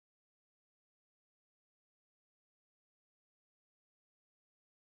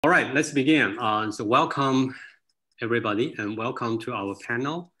right, let's begin. So welcome everybody and welcome to our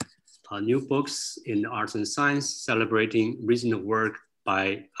panel, New Books in the Arts and Science Celebrating Recent Work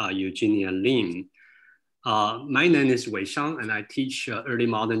by Eugenia Lean. My name is Wei Shang and I teach early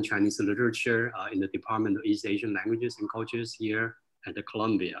modern Chinese literature in the Department of East Asian Languages and Cultures here at the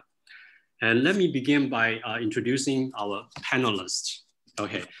Columbia. And let me begin by introducing our panelists.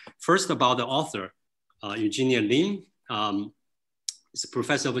 Okay, first about the author, Eugenia Lean. Is a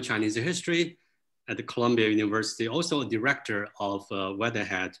professor of Chinese history at the Columbia University, also a director of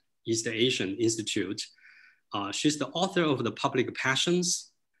Weatherhead East Asian Institute. She's the author of The Public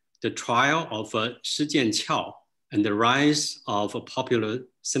Passions, The Trial of Shi Jianqiao, and the Rise of Popular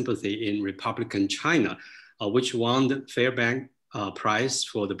Sympathy in Republican China, which won the Fairbank Prize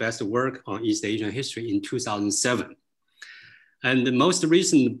for the best work on East Asian history in 2007. And the most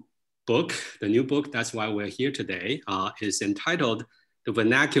recent book, the new book, that's why we're here today, is entitled The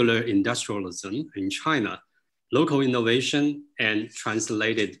Vernacular Industrialism in China, Local Innovation and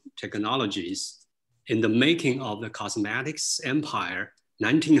Translated Technologies in the Making of the Cosmetics Empire,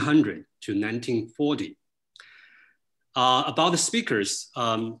 1900 to 1940. About the speakers,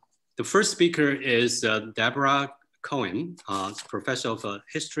 the first speaker is Deborah Cohen, professor of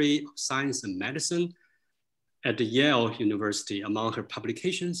history, science, and medicine at the Yale University. Among her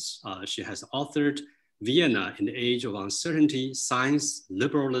publications, she has authored Vienna in the Age of Uncertainty, Science,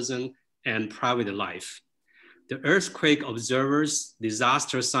 Liberalism, and Private Life. The Earthquake Observers,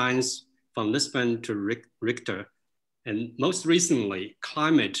 Disaster Science from Lisbon to Richter, and most recently,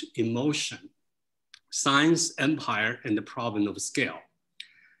 Climate Emotion, Science, Empire, and the Problem of Scale.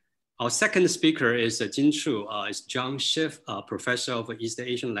 Our second speaker is Jin Chu, is John Schiff, professor of East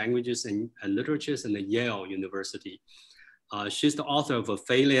Asian Languages and Literatures at the Yale University. She's the author of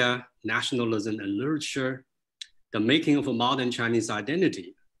Failure, Nationalism and Literature, The Making of a Modern Chinese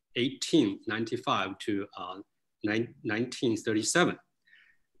Identity, 1895 to 1937,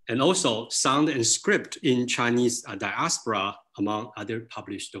 and also Sound and Script in Chinese Diaspora, among other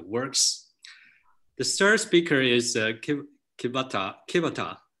published works. The third speaker is Kivata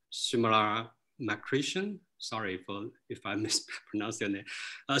Shimara-Makrishnan, sorry if I mispronounced your name,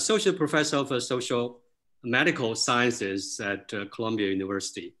 Associate Professor of Social Medical Sciences at Columbia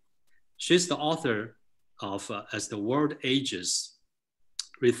University. She's the author of As the World Ages,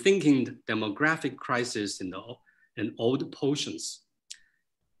 Rethinking Demographic Crisis in Old Potions,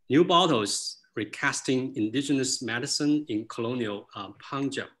 New Bottles, Recasting Indigenous Medicine in Colonial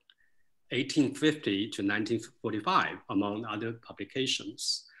Punjab, 1850 to 1945, among other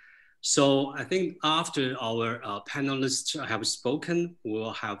publications. So I think after our panelists have spoken,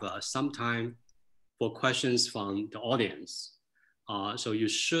 we'll have some time for questions from the audience. So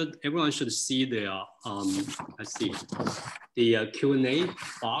everyone should see the, let's see, the Q&A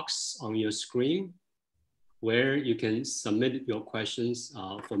box on your screen where you can submit your questions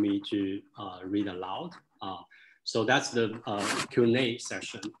for me to read aloud. So that's the Q&A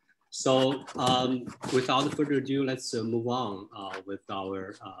session. So without further ado, let's move on with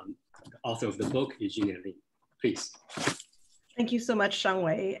our author of the book, Eugenia Lean. Please. Thank you so much,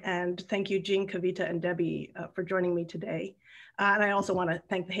 Shangwei, and thank you, Jean, Kavita, and Debbie for joining me today. And I also want to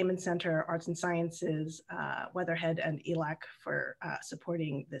thank the Heyman Center, Arts and Sciences, Weatherhead, and ELAC for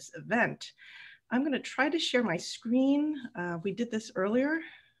supporting this event. I'm going to try to share my screen. We did this earlier.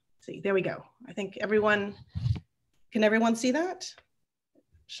 Let's see, there we go. I think can everyone see that?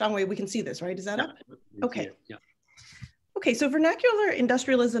 Shangwei, we can see this, right? Is that up? Okay. Yeah. Okay, so vernacular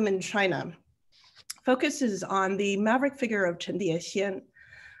industrialism in China focuses on the maverick figure of Chen Diexian,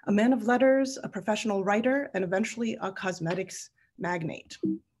 a man of letters, a professional writer, and eventually a cosmetics magnate.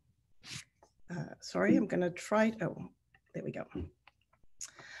 Sorry, I'm gonna try, oh, there we go.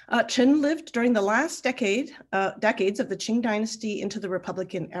 Chen lived during the last decades of the Qing dynasty into the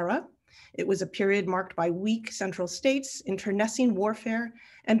Republican era. It was a period marked by weak central states, internecine warfare,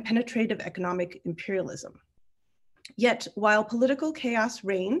 and penetrative economic imperialism. Yet, while political chaos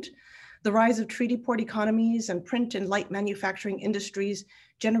reigned, the rise of treaty port economies and print and light manufacturing industries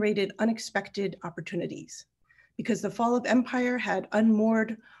generated unexpected opportunities. Because the fall of empire had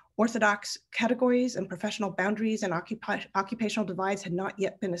unmoored orthodox categories and professional boundaries and occupational divides had not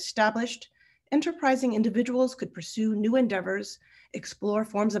yet been established, enterprising individuals could pursue new endeavors, explore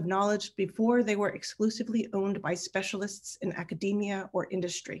forms of knowledge before they were exclusively owned by specialists in academia or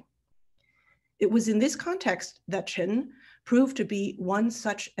industry. It was in this context that Chen proved to be one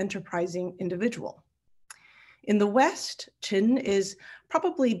such enterprising individual. In the West, Chen is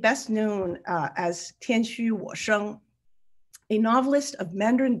probably best known as Tianxu Wosheng, a novelist of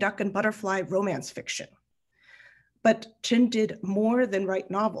Mandarin duck and butterfly romance fiction. But Chen did more than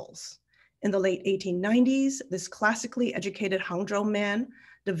write novels. In the late 1890s, this classically educated Hangzhou man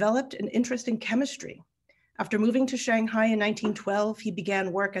developed an interest in chemistry. After moving to Shanghai in 1912, he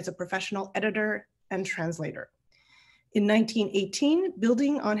began work as a professional editor and translator. In 1918,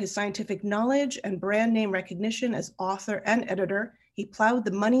 building on his scientific knowledge and brand name recognition as author and editor, he plowed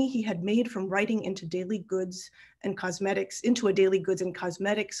the money he had made from writing into a daily goods and cosmetics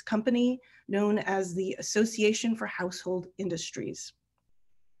company known as the Association for Household Industries.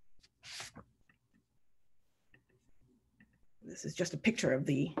 This is just a picture of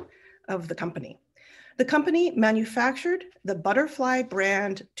the company. The company manufactured the Butterfly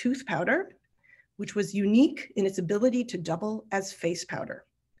brand tooth powder, which was unique in its ability to double as face powder.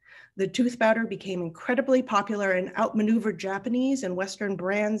 The tooth powder became incredibly popular and outmaneuvered Japanese and Western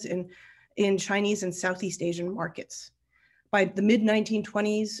brands in Chinese and Southeast Asian markets. By the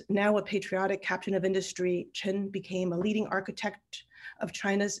mid-1920s, now a patriotic captain of industry, Chen became a leading architect of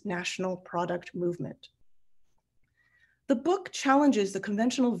China's national product movement. The book challenges the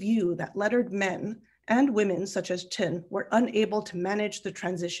conventional view that lettered men and women such as Chen were unable to manage the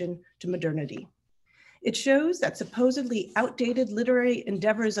transition to modernity. It shows that supposedly outdated literary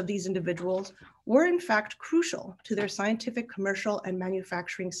endeavors of these individuals were in fact crucial to their scientific, commercial, and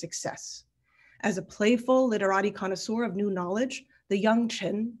manufacturing success. As a playful literati connoisseur of new knowledge, the young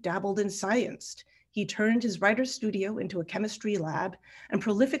Chen dabbled in science. He turned his writer's studio into a chemistry lab and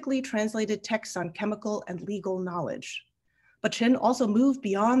prolifically translated texts on chemical and legal knowledge. But Chen also moved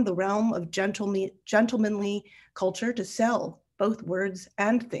beyond the realm of gentlemanly culture to sell both words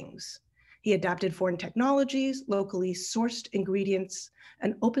and things. He adapted foreign technologies, locally sourced ingredients,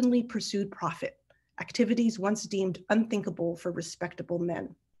 and openly pursued profit, activities once deemed unthinkable for respectable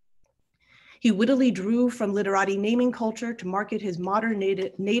men. He wittily drew from literati naming culture to market his modern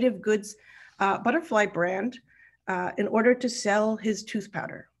native goods Butterfly brand in order to sell his tooth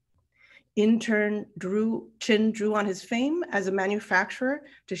powder. In turn, Chen drew on his fame as a manufacturer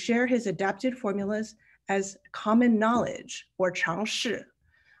to share his adapted formulas as common knowledge, or 常识,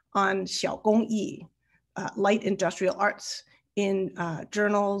 on 小工艺, light industrial arts, in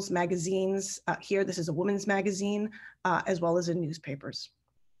journals, magazines. Here, this is a women's magazine, as well as in newspapers.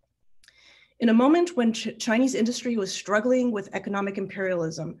 In a moment when Chinese industry was struggling with economic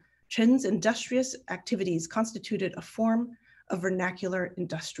imperialism, Chen's industrious activities constituted a form of vernacular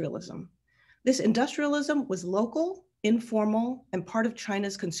industrialism. This industrialism was local, informal, and part of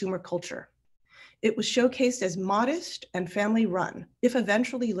China's consumer culture. It was showcased as modest and family-run, if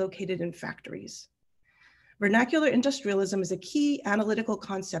eventually located in factories. Vernacular industrialism is a key analytical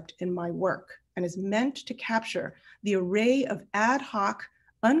concept in my work and is meant to capture the array of ad hoc,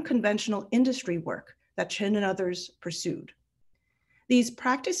 unconventional industry work that Chen and others pursued. These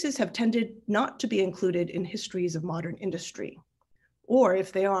practices have tended not to be included in histories of modern industry, or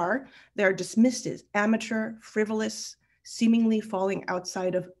if they are, they're dismissed as amateur, frivolous, seemingly falling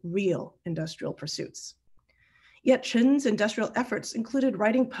outside of real industrial pursuits. Yet Chen's industrial efforts included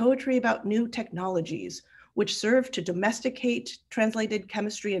writing poetry about new technologies, which served to domesticate translated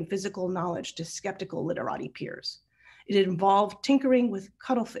chemistry and physical knowledge to skeptical literati peers. It involved tinkering with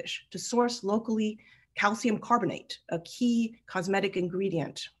cuttlefish to source locally calcium carbonate, a key cosmetic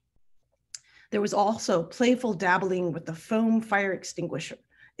ingredient. There was also playful dabbling with the foam fire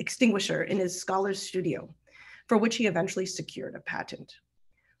extinguisher in his scholar's studio, for which he eventually secured a patent.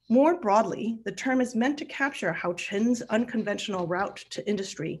 More broadly, the term is meant to capture how Chen's unconventional route to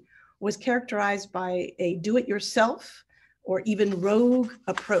industry was characterized by a do-it-yourself or even rogue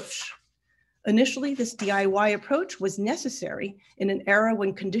approach. Initially, this DIY approach was necessary in an era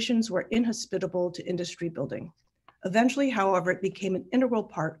when conditions were inhospitable to industry building. Eventually, however, it became an integral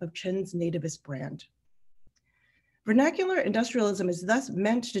part of Chen's nativist brand. Vernacular industrialism is thus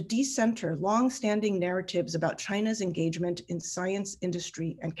meant to decenter long-standing narratives about China's engagement in science,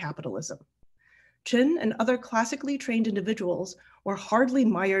 industry, and capitalism. Chen and other classically trained individuals were hardly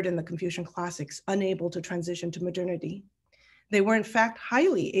mired in the Confucian classics, unable to transition to modernity. They were in fact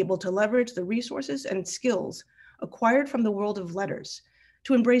highly able to leverage the resources and skills acquired from the world of letters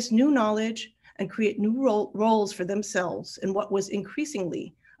to embrace new knowledge and create new roles for themselves in what was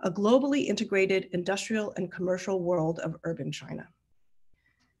increasingly a globally integrated industrial and commercial world of urban China.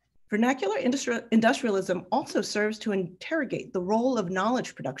 Vernacular industrialism also serves to interrogate the role of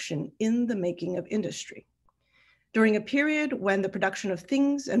knowledge production in the making of industry. During a period when the production of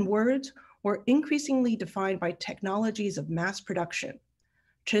things and words were increasingly defined by technologies of mass production,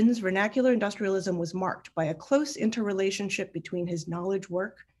 Chen's vernacular industrialism was marked by a close interrelationship between his knowledge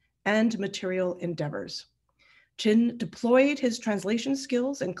work and material endeavors. Chen deployed his translation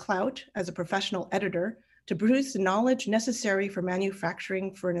skills and clout as a professional editor to produce the knowledge necessary for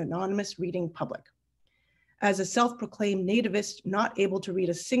manufacturing for an anonymous reading public. As a self-proclaimed nativist not able to read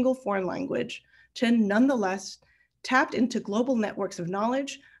a single foreign language, Chen nonetheless tapped into global networks of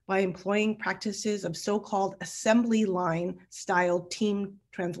knowledge by employing practices of so-called assembly line style team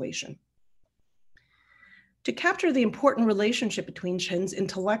translation. To capture the important relationship between Chen's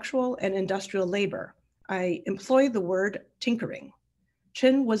intellectual and industrial labor, I employ the word tinkering.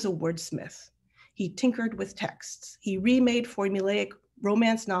 Chen was a wordsmith. He tinkered with texts. He remade formulaic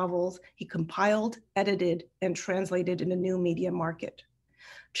romance novels. He compiled, edited, and translated in a new media market.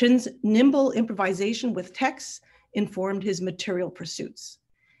 Chen's nimble improvisation with texts informed his material pursuits.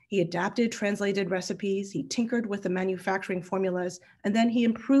 He adapted translated recipes, he tinkered with the manufacturing formulas, and then he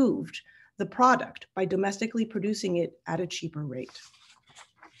improved the product by domestically producing it at a cheaper rate.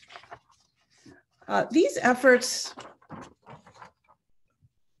 These efforts,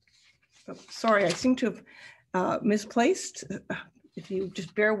 sorry, I seem to have misplaced. If you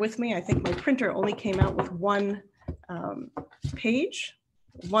just bear with me, I think my printer only came out with one page,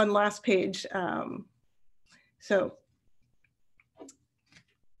 one last page. So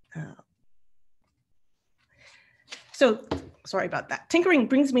sorry about that. Tinkering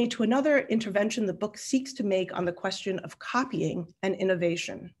brings me to another intervention the book seeks to make on the question of copying and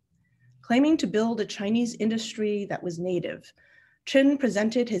innovation. Claiming to build a Chinese industry that was native, Chen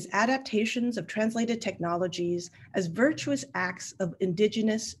presented his adaptations of translated technologies as virtuous acts of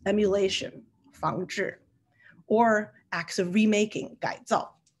indigenous emulation, 仿制, or acts of remaking, 改造.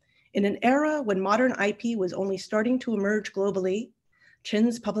 In an era when modern IP was only starting to emerge globally,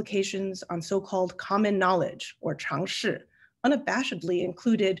 Chen's publications on so-called common knowledge, or 常识, unabashedly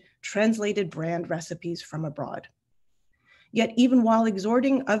included translated brand recipes from abroad. Yet even while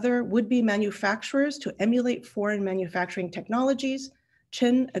exhorting other would-be manufacturers to emulate foreign manufacturing technologies,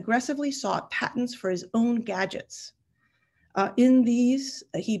 Chen aggressively sought patents for his own gadgets. In these,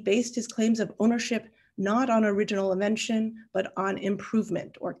 he based his claims of ownership not on original invention, but on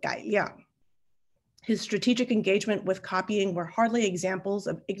improvement, or 改良. His strategic engagement with copying were hardly examples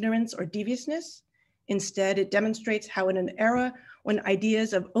of ignorance or deviousness. Instead, it demonstrates how in an era when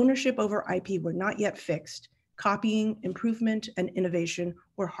ideas of ownership over IP were not yet fixed, copying, improvement, and innovation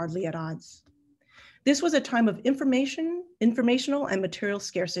were hardly at odds. This was a time of informational and material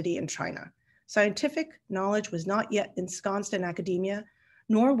scarcity in China. Scientific knowledge was not yet ensconced in academia,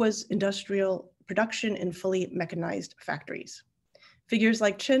 nor was industrial production in fully mechanized factories. Figures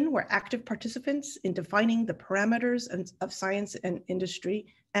like Chen were active participants in defining the parameters of science and industry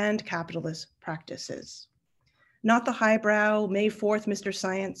and capitalist practices. Not the highbrow, May 4th Mr.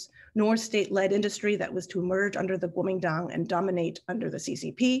 Science, nor state-led industry that was to emerge under the Kuomintang and dominate under the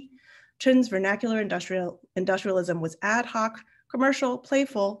CCP. Chen's vernacular industrialism was ad hoc, commercial,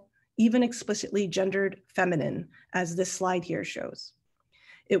 playful, even explicitly gendered feminine, as this slide here shows.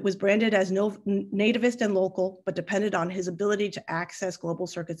 It was branded as nativist and local, but depended on his ability to access global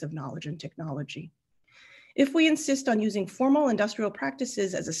circuits of knowledge and technology. If we insist on using formal industrial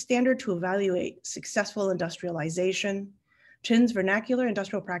practices as a standard to evaluate successful industrialization, Chen's vernacular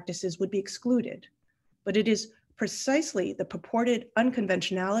industrial practices would be excluded. But it is precisely the purported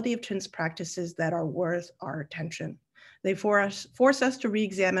unconventionality of Chen's practices that are worth our attention. They force us to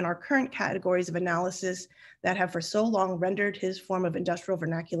re-examine our current categories of analysis that have for so long rendered his form of industrial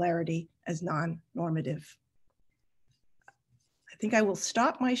vernacularity as non-normative. I think I will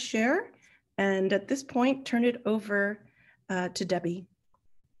stop my share and at this point turn it over to Debbie.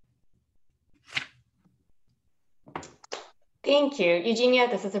 Thank you, Eugenia.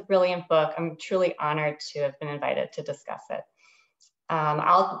 This is a brilliant book. I'm truly honored to have been invited to discuss it.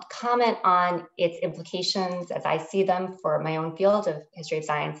 I'll comment on its implications as I see them for my own field of history of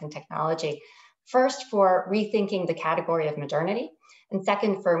science and technology. First, for rethinking the category of modernity, and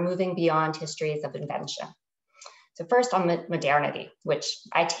second, for moving beyond histories of invention. So first on modernity, which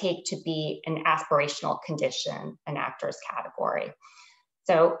I take to be an aspirational condition, an actor's category.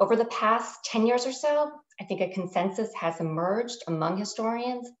 So over the past 10 years or so, I think a consensus has emerged among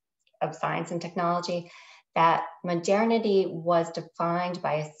historians of science and technology that modernity was defined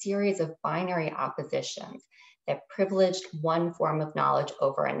by a series of binary oppositions that privileged one form of knowledge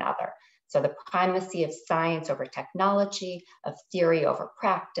over another. So the primacy of science over technology, of theory over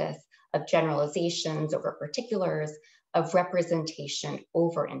practice, of generalizations over particulars, of representation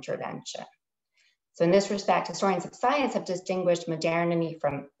over intervention. So in this respect, historians of science have distinguished modernity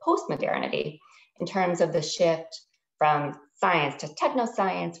from postmodernity in terms of the shift from science to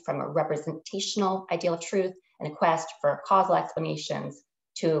technoscience, from a representational ideal of truth and a quest for causal explanations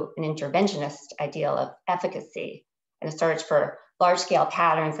to an interventionist ideal of efficacy and a search for large-scale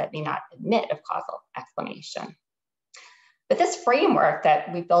patterns that may not admit of causal explanation. But this framework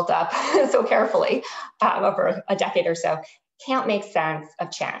that we built up so carefully over a decade or so can't make sense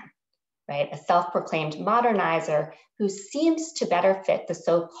of Chen, right? A self-proclaimed modernizer who seems to better fit the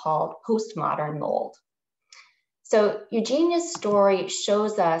so-called postmodern mold. So Eugenia's story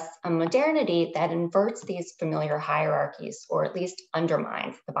shows us a modernity that inverts these familiar hierarchies, or at least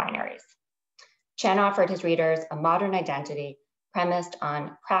undermines the binaries. Chen offered his readers a modern identity premised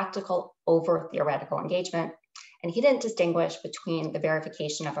on practical over theoretical engagement, and he didn't distinguish between the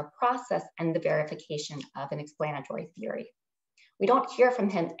verification of a process and the verification of an explanatory theory. We don't hear from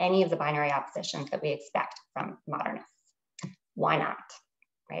him any of the binary oppositions that we expect from modernists. Why not?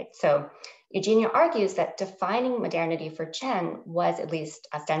 Right? So Eugenia argues that defining modernity for Chen was at least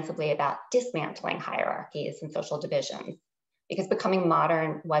ostensibly about dismantling hierarchies and social divisions, because becoming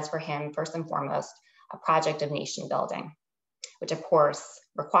modern was for him, first and foremost, a project of nation building, which of course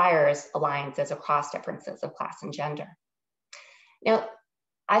requires alliances across differences of class and gender. Now,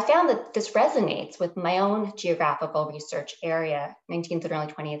 I found that this resonates with my own geographical research area, 19th and early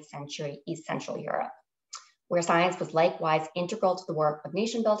 20th century East Central Europe, where science was likewise integral to the work of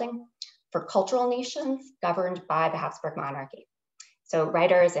nation building for cultural nations governed by the Habsburg monarchy. So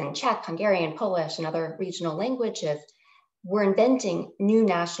writers in Czech, Hungarian, Polish, and other regional languages were inventing new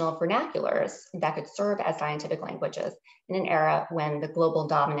national vernaculars that could serve as scientific languages in an era when the global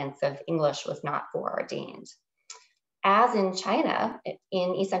dominance of English was not foreordained. As in China,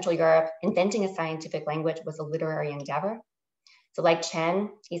 in East Central Europe, inventing a scientific language was a literary endeavor. So like Chen,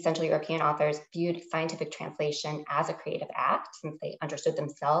 East Central European authors viewed scientific translation as a creative act, since they understood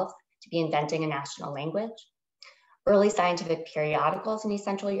themselves to be inventing a national language. Early scientific periodicals in East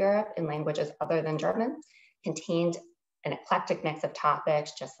Central Europe in languages other than German contained an eclectic mix of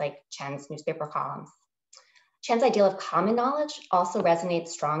topics, just like Chen's newspaper columns. Chen's ideal of common knowledge also resonates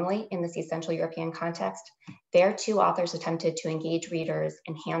strongly in this East Central European context. There, too, authors attempted to engage readers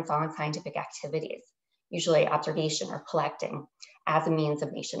in hands-on scientific activities, usually observation or collecting, as a means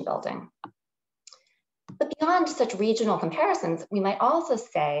of nation building. But beyond such regional comparisons, we might also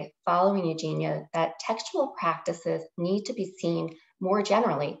say, following Eugenia, that textual practices need to be seen more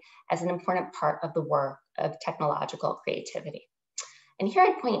generally as an important part of the work of technological creativity. And here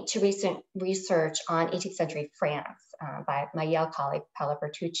I point to recent research on 18th century France by my Yale colleague, Paola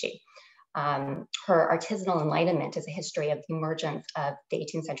Bertucci. Her Artisanal Enlightenment is a history of the emergence of the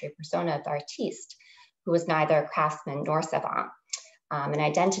 18th century persona of the artiste, who was neither craftsman nor savant, an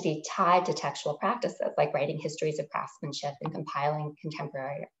identity tied to textual practices like writing histories of craftsmanship and compiling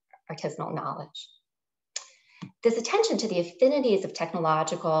contemporary artisanal knowledge. This attention to the affinities of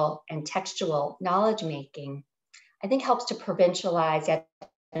technological and textual knowledge making, I think, helps to provincialize yet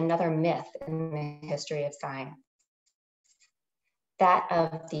another myth in the history of science, that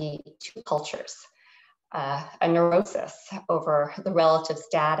of the two cultures, a neurosis over the relative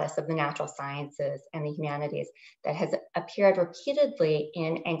status of the natural sciences and the humanities that has appeared repeatedly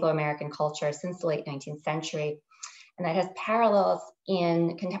in Anglo-American culture since the late 19th century, and that has parallels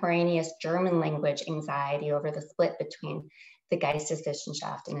in contemporaneous German language anxiety over the split between the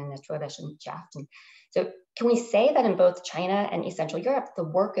Geisteswissenschaften and Naturwissenschaften. So can we say that in both China and East Central Europe, the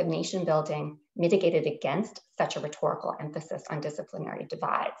work of nation building mitigated against such a rhetorical emphasis on disciplinary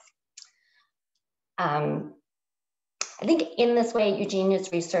divides? I think in this way,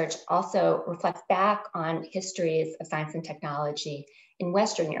 Eugenia's research also reflects back on histories of science and technology in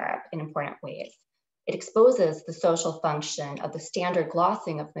Western Europe in important ways. It exposes the social function of the standard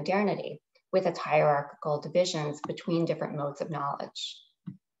glossing of modernity with its hierarchical divisions between different modes of knowledge.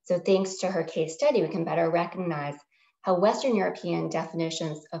 So thanks to her case study, we can better recognize how Western European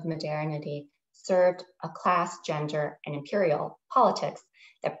definitions of modernity served a class, gender, and imperial politics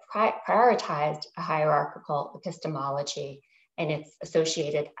that prioritized a hierarchical epistemology and its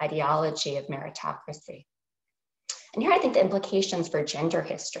associated ideology of meritocracy. And here I think the implications for gender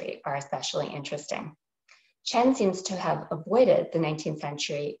history are especially interesting. Chen seems to have avoided the 19th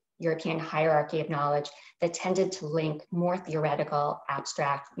century European hierarchy of knowledge that tended to link more theoretical,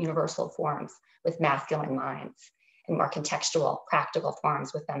 abstract, universal forms with masculine minds and more contextual, practical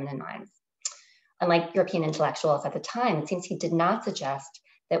forms with feminine minds. Unlike European intellectuals at the time, it seems he did not suggest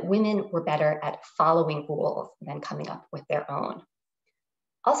that women were better at following rules than coming up with their own.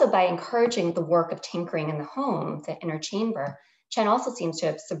 Also, by encouraging the work of tinkering in the home, the inner chamber, Chen also seems to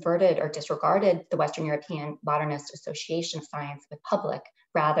have subverted or disregarded the Western European modernist association of science with public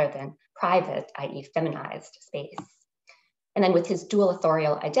rather than private, i.e. feminized space. And then with his dual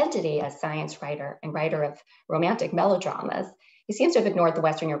authorial identity as science writer and writer of romantic melodramas, he seems to have ignored the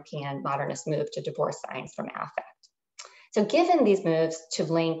Western European modernist move to divorce science from affect. So given these moves to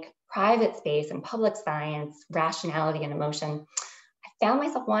link private space and public science, rationality and emotion, I found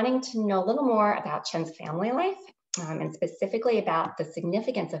myself wanting to know a little more about Chen's family life, and specifically about the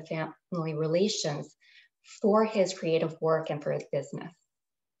significance of family relations for his creative work and for his business.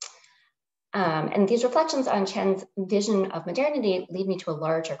 And these reflections on Chen's vision of modernity lead me to a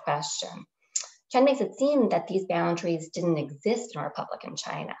larger question. Chen makes it seem that these boundaries didn't exist in Republican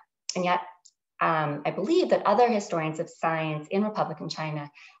China. And yet, I believe that other historians of science in Republican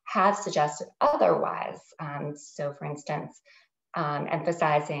China have suggested otherwise. So for instance,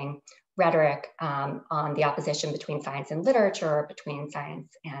 emphasizing rhetoric on the opposition between science and literature, between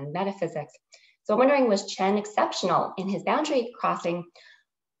science and metaphysics. So I'm wondering, was Chen exceptional in his boundary crossing,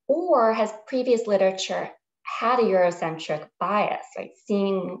 or has previous literature had a Eurocentric bias, right?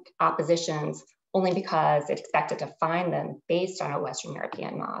 Seeing oppositions only because it expected to find them based on a Western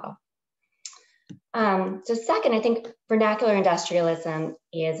European model. So second, I think vernacular industrialism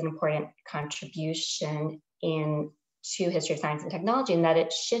is an important contribution to history of science and technology in that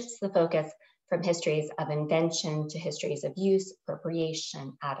it shifts the focus from histories of invention to histories of use,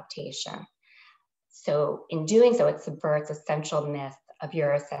 appropriation, adaptation. So in doing so, it subverts a central myth of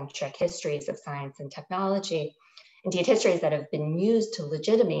Eurocentric histories of science and technology, indeed histories that have been used to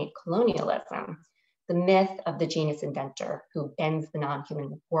legitimate colonialism, the myth of the genius inventor who bends the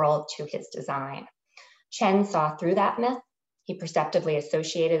non-human world to his design. Chen saw through that myth. He perceptively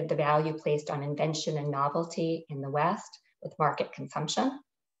associated the value placed on invention and novelty in the West with market consumption.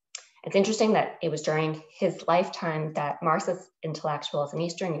 It's interesting that it was during his lifetime that Marxist intellectuals in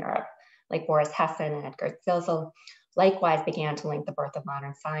Eastern Europe, like Boris Hessen and Edgar Zilsel, likewise began to link the birth of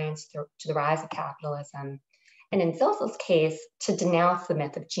modern science to the rise of capitalism. And in Zilsel's case, to denounce the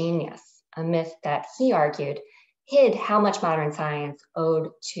myth of genius, a myth that he argued hid how much modern science owed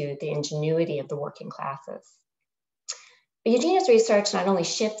to the ingenuity of the working classes. But Eugenia's research not only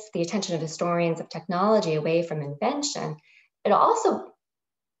shifts the attention of historians of technology away from invention, it also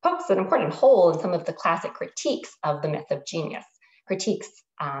pokes an important hole in some of the classic critiques of the myth of genius, critiques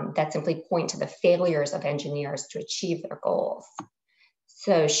that simply point to the failures of engineers to achieve their goals.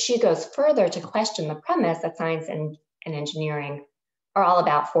 So she goes further to question the premise that science and engineering are all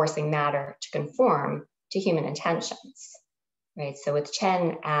about forcing matter to conform to human intentions. Right? So with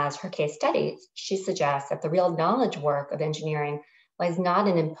Chen as her case study, she suggests that the real knowledge work of engineering lies not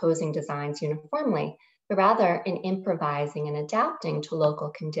in imposing designs uniformly, but rather in improvising and adapting to local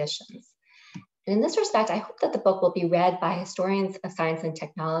conditions. And in this respect, I hope that the book will be read by historians of science and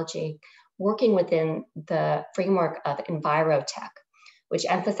technology working within the framework of envirotech, which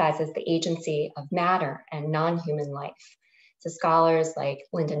emphasizes the agency of matter and non-human life. So scholars like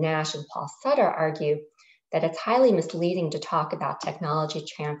Linda Nash and Paul Sutter argue that it's highly misleading to talk about technology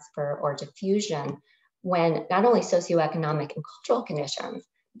transfer or diffusion when not only socioeconomic and cultural conditions,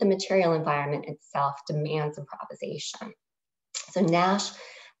 the material environment itself demands improvisation. So Nash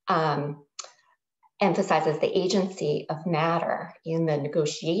emphasizes the agency of matter in the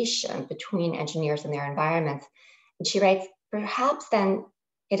negotiation between engineers and their environments. And she writes, perhaps then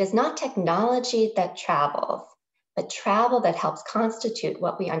it is not technology that travels, but travel that helps constitute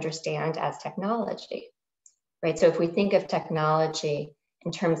what we understand as technology. Right? So if we think of technology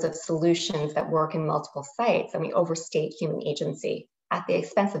in terms of solutions that work in multiple sites, then we overstate human agency at the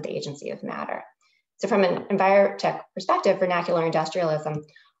expense of the agency of matter. So from an envirotech perspective, vernacular industrialism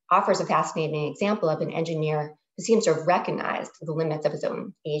offers a fascinating example of an engineer who seems to have recognized the limits of his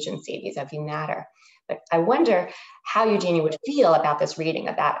own agency vis-a-vis matter. But I wonder how Eugenia would feel about this reading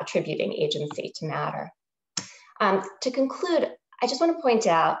about attributing agency to matter. To conclude, I just want to point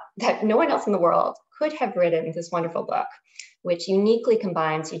out that no one else in the world could have written this wonderful book, which uniquely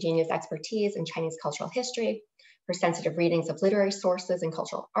combines Eugenia's expertise in Chinese cultural history, her sensitive readings of literary sources and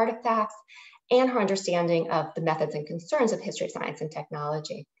cultural artifacts, and her understanding of the methods and concerns of history of science and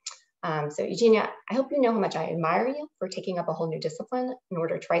technology. So Eugenia, I hope you know how much I admire you for taking up a whole new discipline in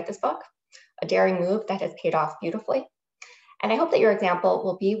order to write this book, a daring move that has paid off beautifully. And I hope that your example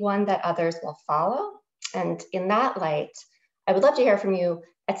will be one that others will follow. And in that light, I would love to hear from you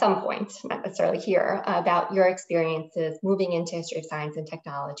at some point, not necessarily here, about your experiences moving into history of science and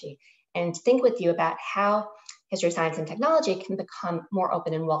technology, and think with you about how history of science and technology can become more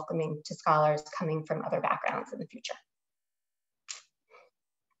open and welcoming to scholars coming from other backgrounds in the future.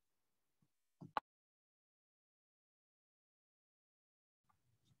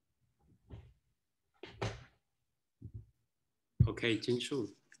 Okay, Jinshu.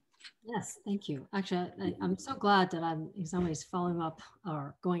 Yes, thank you. Actually, I'm so glad that I'm in some ways following up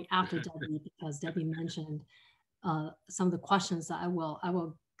or going after Debbie, because Debbie mentioned some of the questions that I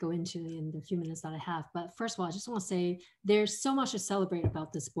will go into in the few minutes that I have. But first of all, I just want to say there's so much to celebrate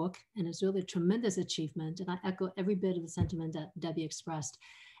about this book, and it's really a tremendous achievement. And I echo every bit of the sentiment that Debbie expressed.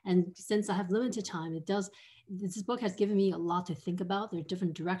 And since I have limited time, this book has given me a lot to think about. There are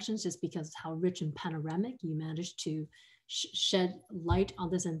different directions just because of how rich and panoramic you managed to shed light on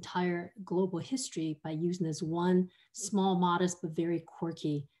this entire global history by using this one small, modest, but very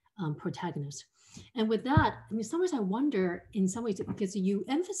quirky protagonist. And with that, in some ways, I wonder, in some ways, because you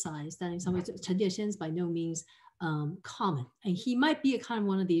emphasize that in some ways, Chen Diexian is by no means common. And he might be a kind of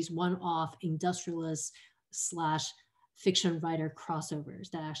one of these one-off industrialist / fiction writer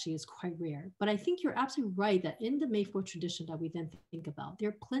crossovers that actually is quite rare. But I think you're absolutely right that in the Mayfield tradition that we then think about, there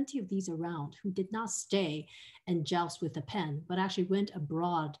are plenty of these around who did not stay and joust with the pen, but actually went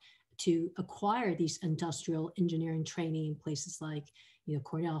abroad to acquire these industrial engineering training in places like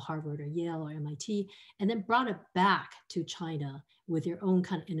Cornell, Harvard, or Yale, or MIT, and then brought it back to China with their own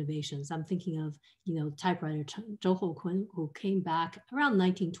kind of innovations. I'm thinking of, typewriter Zhou Houkun, who came back around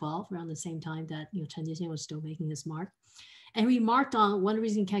 1912, around the same time that Chen Diexian was still making his mark. And he remarked on one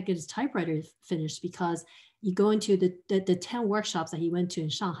reason he can't get his typewriter finished because you go into the 10 workshops that he went to in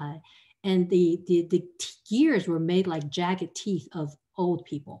Shanghai, and the gears were made like jagged teeth of old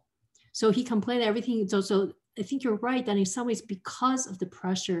people. So he complained that everything, so I think you're right that in some ways, because of the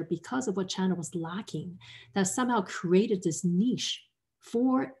pressure, because of what China was lacking, that somehow created this niche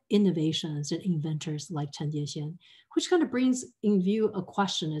for innovations and inventors like Chen Diexian, which kind of brings in view a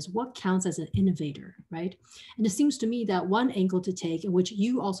question is what counts as an innovator, right? And it seems to me that one angle to take, and which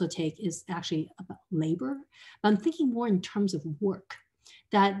you also take, is actually about labor. But I'm thinking more in terms of work,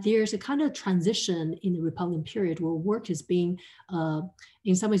 that there's a kind of transition in the Republican period where work is being,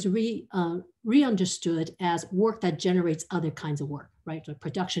 in some ways, re-understood as work that generates other kinds of work, right? So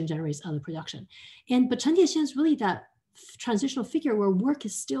production generates other production. But Chen Diexian is really that transitional figure where work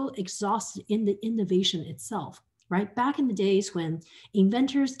is still exhausted in the innovation itself, right? Back in the days when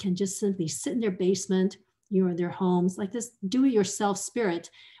inventors can just simply sit in their basement, their homes, like this do-it-yourself spirit,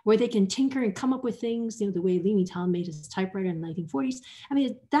 where they can tinker and come up with things, the way Li Mitao made his typewriter in the 1940s. I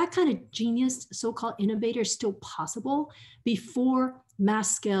mean, that kind of genius, so-called innovator, is still possible before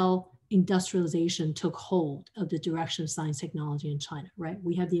mass-scale industrialization took hold of the direction of science technology in China, right?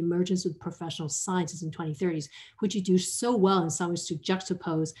 We have the emergence of professional sciences in the 2030s, which you do so well in some ways to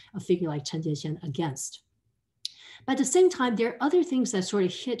juxtapose a figure like Chen Diexian against. But at the same time, there are other things that sort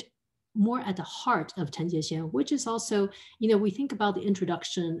of hit more at the heart of Chen Diexian, which is also, we think about the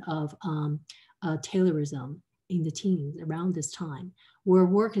introduction of Taylorism in the teens around this time, where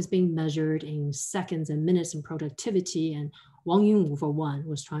work is being measured in seconds and minutes in productivity. And Wang Yunwu, for one,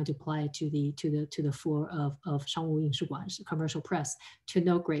 was trying to apply it to the floor of Shangwu Yingshiguan, commercial press, to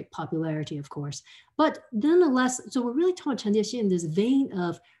no great popularity, of course. But nonetheless, so we're really talking Chen Diexian in this vein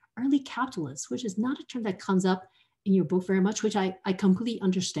of early capitalists, which is not a term that comes up in your book very much, which I completely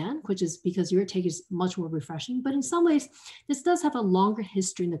understand, which is because your take is much more refreshing. But in some ways, this does have a longer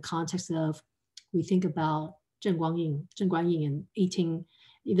history in the context of, we think about Zheng Guanyin in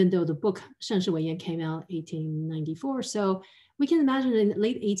even though the book Shen Shi Wei Yan came out 1894. So we can imagine in the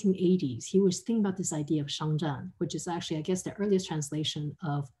late 1880s, he was thinking about this idea of Shangzhan, which is actually, I guess, the earliest translation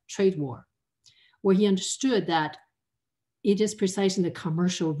of trade war, where he understood that it is precisely in the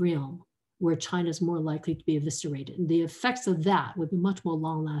commercial realm where China is more likely to be eviscerated. And the effects of that would be much more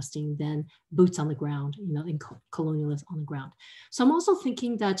long-lasting than boots on the ground, in colonialism on the ground. So I'm also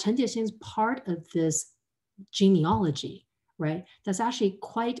thinking that Chen Diexian is part of this genealogy, right? That's actually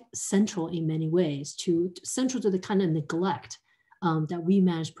quite central in many ways, central to the kind of neglect that we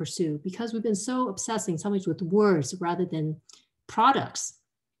managed to pursue, because we've been so obsessed in some ways with words rather than products,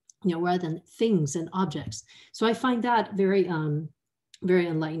 rather than things and objects. So I find that very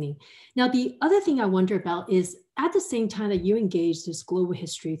enlightening. Now, the other thing I wonder about is at the same time that you engage this global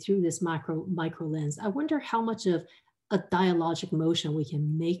history through this micro lens, I wonder how much of a dialogic motion we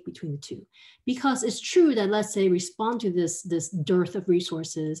can make between the two. Because it's true that, let's say, respond to this dearth of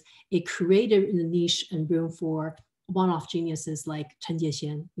resources, it created a niche and room for one-off geniuses like Chen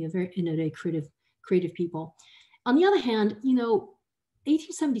Diexian, very innovative, creative people. On the other hand,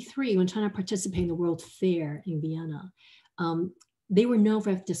 1873, when China participated in the World Fair in Vienna, they were known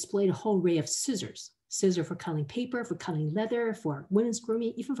for having displayed a whole array of scissors for cutting paper, for cutting leather, for women's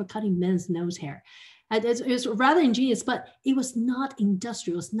grooming, even for cutting men's nose hair. And it was rather ingenious, but it was not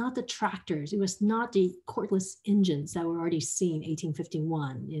industrial. It was not the tractors. It was not the cordless engines that were already seen in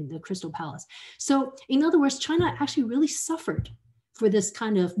 1851 in the Crystal Palace. So in other words, China actually really suffered for this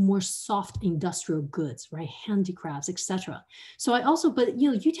kind of more soft industrial goods, right? Handicrafts, etc. So I also, but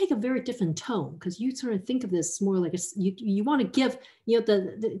you take a very different tone because you sort of think of this more like you want to give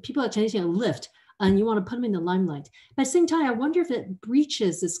the people at Chen Diexian a lift, and you want to put them in the limelight. But at the same time, I wonder if it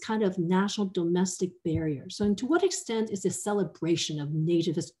breaches this kind of national domestic barrier. So to what extent is the celebration of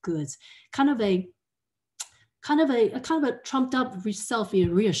nativist goods kind of a trumped up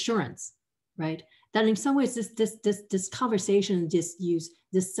self-reassurance, right? That in some ways this conversation, this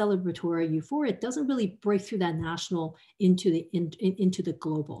celebratory euphoria doesn't really break through that national into the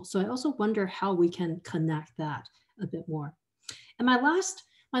global. So I also wonder how we can connect that a bit more. And my last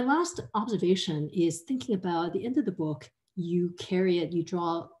observation is thinking about at the end of the book, you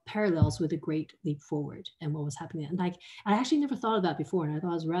draw parallels with the Great Leap Forward and what was happening. And I actually never thought of that before. And I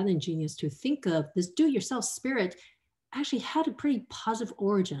thought it was rather ingenious to think of this do-it-yourself spirit actually had a pretty positive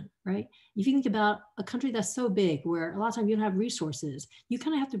origin, right? If you think about a country that's so big where a lot of times you don't have resources, you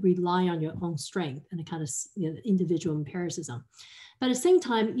kind of have to rely on your own strength and a kind of individual empiricism. But at the same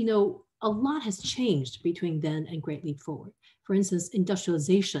time, a lot has changed between then and Great Leap Forward. For instance,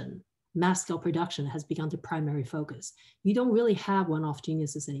 industrialization, mass scale production has become the primary focus. You don't really have one-off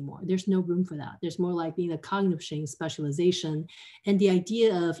geniuses anymore. There's no room for that. There's more like being a cognitive machine, specialization, and the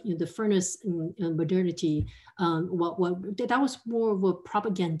idea of the furnace in modernity. That was more of a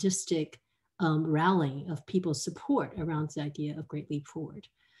propagandistic rallying of people's support around the idea of Great Leap Forward.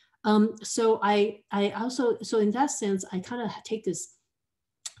 So I also in that sense, I kind of take this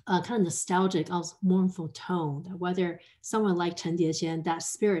kind of nostalgic, almost mournful tone, that whether someone like Chen Diexian, that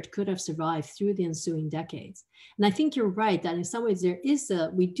spirit could have survived through the ensuing decades. And I think you're right that in some ways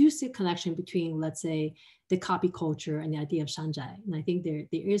we do see a connection between, let's say, the copy culture and the idea of shanzhai. And I think there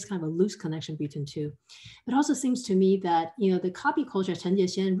is kind of a loose connection between two. But it also seems to me that, the copy culture of Chen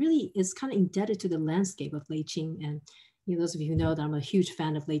Diexian really is kind of indebted to the landscape of Lei Qing. And those of you who know that I'm a huge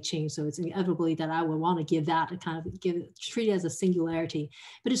fan of Lei Qing, so it's inevitably that I would want to give that treat it as a singularity.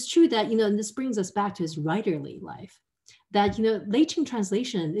 But it's true that, and this brings us back to his writerly life, that, Lei Qing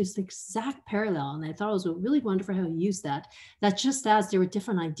translation is the exact parallel. And I thought it was really wonderful how he used that just as there were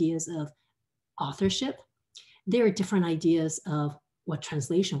different ideas of authorship, there are different ideas of what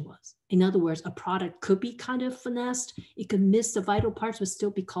translation was. In other words, a product could be kind of finessed, it could miss the vital parts, but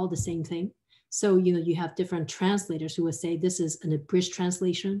still be called the same thing. So, you have different translators who would say this is an abridged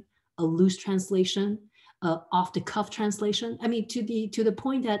translation, a loose translation, off the cuff translation. I mean, to the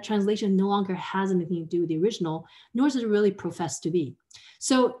point that translation no longer has anything to do with the original, nor does it really profess to be.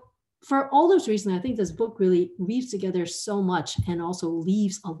 So for all those reasons, I think this book really weaves together so much and also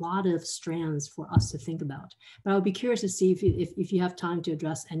leaves a lot of strands for us to think about. But I would be curious to see if you have time to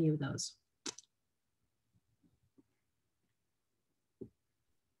address any of those.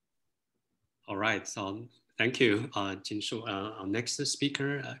 All right, so thank you, Jinshu. Our next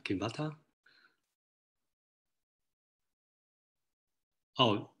speaker, Kinvata.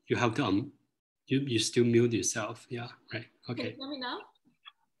 Oh, you have to, you still mute yourself. Yeah, right, okay. Can you hear me now?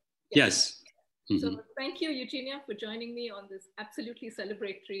 Yes. So thank you, Eugenia, for joining me on this absolutely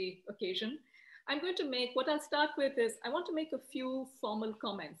celebratory occasion. I'm going to what I'll start with is, I want to make a few formal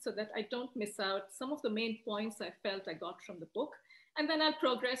comments so that I don't miss out some of the main points I felt I got from the book. And then I'll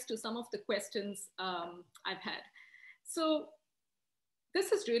progress to some of the questions I've had. So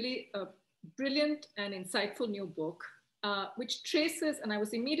this is really a brilliant and insightful new book, which traces, and I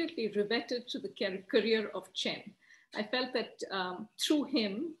was immediately riveted to the career of Chen. I felt that through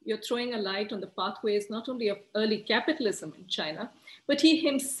him, you're throwing a light on the pathways, not only of early capitalism in China, but he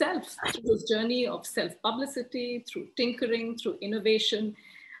himself, through his journey of self-publicity, through tinkering, through innovation,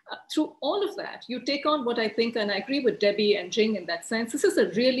 through all of that, you take on what I think, and I agree with Debbie and Jing in that sense, this is a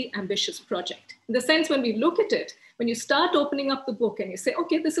really ambitious project. In the sense, when we look at it, when you start opening up the book and you say,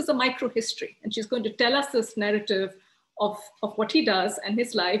 okay, this is a micro history, and she's going to tell us this narrative of what he does and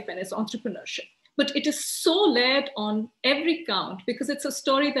his life and his entrepreneurship. But it is so layered on every count because it's a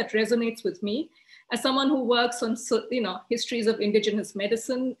story that resonates with me as someone who works on histories of indigenous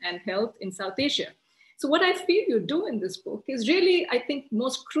medicine and health in South Asia. So what I feel you do in this book is really, I think,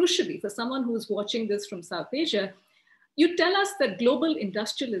 most crucially for someone who's watching this from South Asia, you tell us that global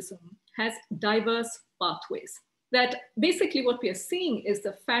industrialism has diverse pathways. That basically what we are seeing is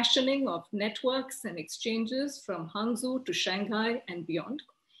the fashioning of networks and exchanges from Hangzhou to Shanghai and beyond.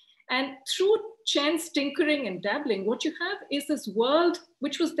 And through Chen's tinkering and dabbling, what you have is this world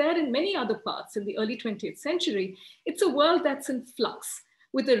which was there in many other parts in the early 20th century. It's a world that's in flux,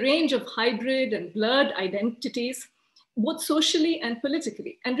 with a range of hybrid and blurred identities, both socially and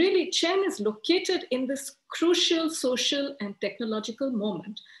politically. And really, Chen is located in this crucial social and technological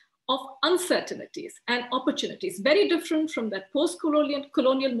moment of uncertainties and opportunities, very different from that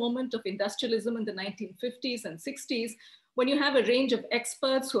post-colonial moment of industrialism in the 1950s and 60s, when you have a range of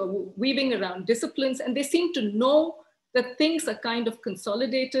experts who are weaving around disciplines and they seem to know that things are kind of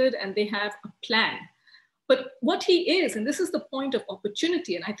consolidated and they have a plan. But what he is, and this is the point of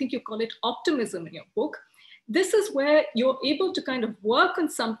opportunity, and I think you call it optimism in your book, this is where you're able to kind of work on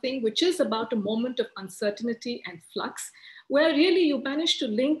something which is about a moment of uncertainty and flux, where really you manage to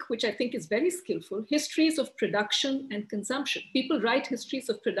link, which I think is very skillful, histories of production and consumption. People write histories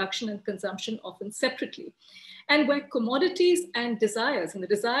of production and consumption often separately. And where commodities and desires, and the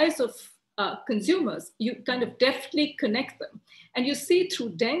desires of consumers, you kind of deftly connect them. And you see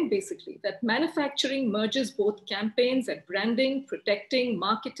through Deng, basically, that manufacturing merges both campaigns and branding, protecting,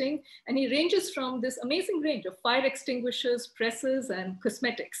 marketing, and he ranges from this amazing range of fire extinguishers, presses, and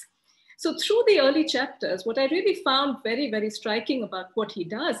cosmetics. So through the early chapters, what I really found very, very striking about what he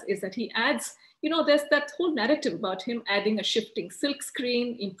does is that he adds, there's that whole narrative about him adding a shifting silk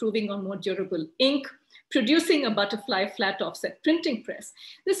screen, improving on more durable ink, producing a butterfly flat offset printing press.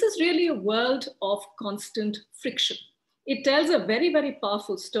 This is really a world of constant friction. It tells a very, very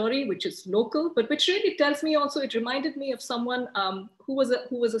powerful story, which is local, but which really tells me also, it reminded me of someone who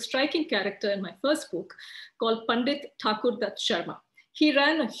was a striking character in my first book called Pandit Thakur Dutt Sharma. He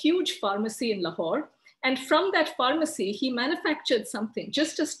ran a huge pharmacy in Lahore. And from that pharmacy, he manufactured something,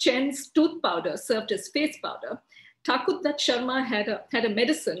 just as Chen's tooth powder served as face powder. Thakur Dutt Sharma had a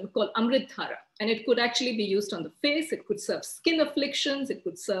medicine called Amrit Dhara, and it could actually be used on the face. It could serve skin afflictions. It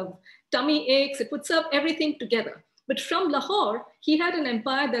could serve tummy aches. It would serve everything together. But from Lahore, he had an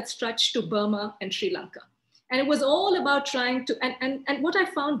empire that stretched to Burma and Sri Lanka. And it was all about trying to, and what I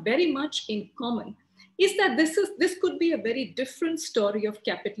found very much in common is that this could be a very different story of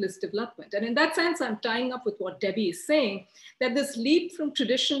capitalist development. And in that sense, I'm tying up with what Debbie is saying, that this leap from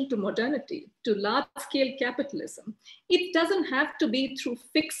tradition to modernity, to large-scale capitalism, it doesn't have to be through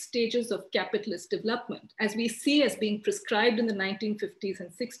fixed stages of capitalist development, as we see as being prescribed in the 1950s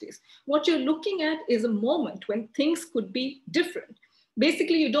and 60s. What you're looking at is a moment when things could be different.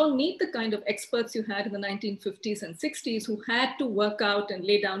 Basically, you don't need the kind of experts you had in the 1950s and 60s who had to work out and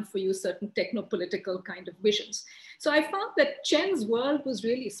lay down for you certain techno-political kind of visions. So I found that Chen's world was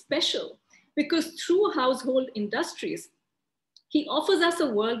really special because through household industries, he offers us a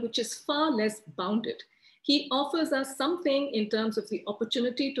world which is far less bounded. He offers us something in terms of the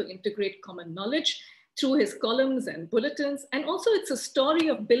opportunity to integrate common knowledge through his columns and bulletins. And also it's a story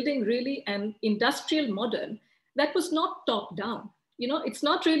of building really an industrial modern that was not top down. It's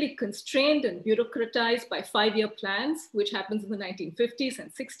not really constrained and bureaucratized by 5-year plans, which happens in the 1950s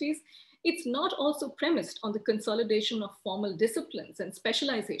and 60s. It's not also premised on the consolidation of formal disciplines and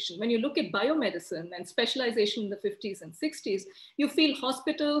specialization. When you look at biomedicine and specialization in the 50s and 60s, you feel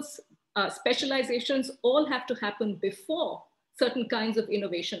hospitals, specializations all have to happen before certain kinds of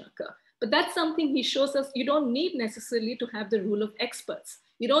innovation occur. But that's something he shows us you don't need necessarily to have the rule of experts.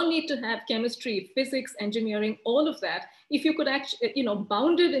 You don't need to have chemistry, physics, engineering, all of that, if you could actually,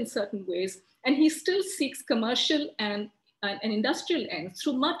 bound it in certain ways. And he still seeks commercial and industrial ends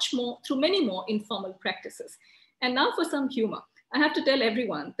through many more informal practices. And now for some humor. I have to tell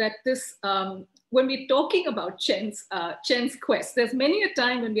everyone that this, when we're talking about Chen's quest, there's many a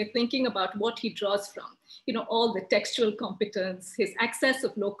time when we're thinking about what he draws from, all the textual competence, his access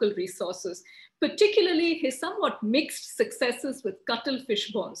of local resources, particularly his somewhat mixed successes with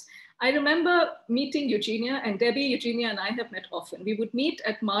cuttlefish bones. I remember meeting Eugenia, and Debbie, Eugenia and I have met often. We would meet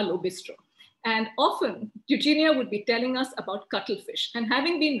at Marlow Bistro. And often Eugenia would be telling us about cuttlefish. And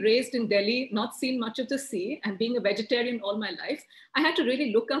having been raised in Delhi, not seen much of the sea, and being a vegetarian all my life, I had to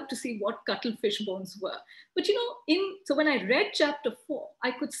really look up to see what cuttlefish bones were. But so when I read chapter 4, I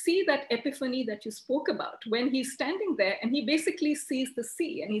could see that epiphany that you spoke about when he's standing there and he basically sees the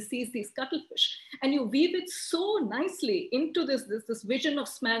sea and he sees these cuttlefish. And you weave it so nicely into this vision of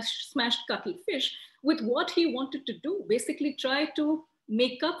smashed cuttlefish with what he wanted to do, basically try to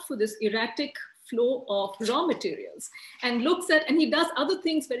make up for this erratic flow of raw materials, and he does other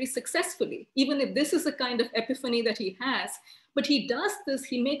things very successfully, even if this is a kind of epiphany that he has. But he does this,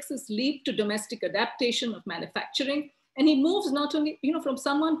 he makes this leap to domestic adaptation of manufacturing, and he moves not only, from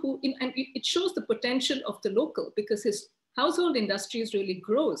someone who, and it shows the potential of the local, because his household industries really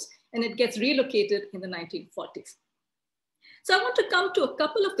grows and it gets relocated in the 1940s. So I want to come to a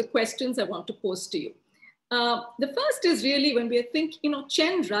couple of the questions I want to pose to you. The first is really when we think,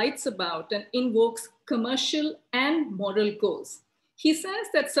 Chen writes about and invokes commercial and moral goals. He says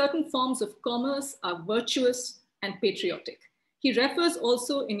that certain forms of commerce are virtuous and patriotic. He refers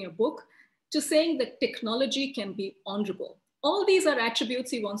also in your book to saying that technology can be honorable. All these are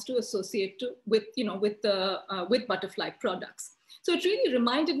attributes he wants to associate with, with butterfly products. So it really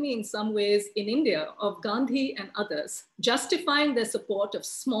reminded me in some ways in India of Gandhi and others justifying their support of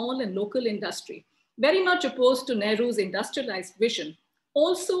small and local industry, very much opposed to Nehru's industrialized vision,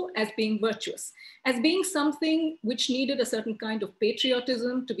 also as being virtuous, as being something which needed a certain kind of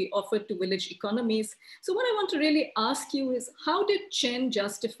patriotism to be offered to village economies. So what I want to really ask you is, how did Chen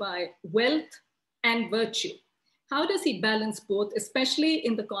justify wealth and virtue? How does he balance both, especially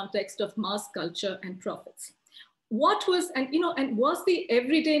in the context of mass culture and profits? What was, and was the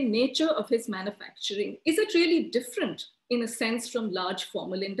everyday nature of his manufacturing, is it really different in a sense from large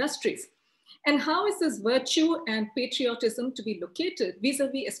formal industries? And how is this virtue and patriotism to be located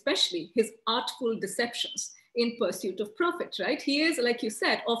vis-a-vis especially his artful deceptions in pursuit of profit, right? He is, like you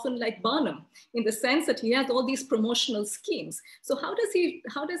said, often like Barnum in the sense that he has all these promotional schemes. So how does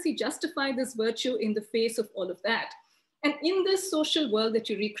he justify this virtue in the face of all of that? And in this social world that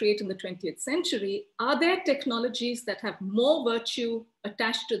you recreate in the 20th century, are there technologies that have more virtue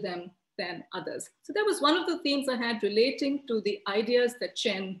attached to them than others? So that was one of the themes I had relating to the ideas that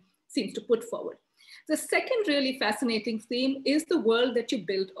Chen seems to put forward. The second really fascinating theme is the world that you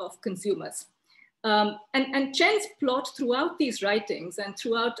build of consumers. And Chen's plot throughout these writings and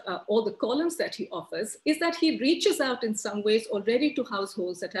throughout all the columns that he offers is that he reaches out in some ways already to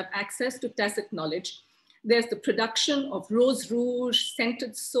households that have access to tacit knowledge. There's the production of rose rouge,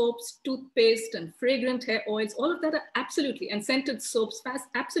 scented soaps, toothpaste, and fragrant hair oils. All of that are absolutely, and scented soaps,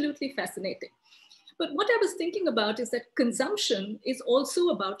 absolutely fascinating. But what I was thinking about is that consumption is also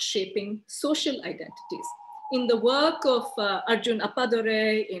about shaping social identities. In the work of Arjun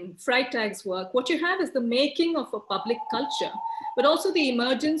Appadore, in Freytag's work, what you have is the making of a public culture, but also the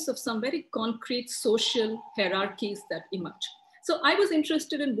emergence of some very concrete social hierarchies that emerge. So I was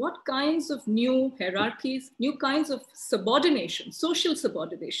interested in what kinds of new hierarchies, new kinds of subordination, social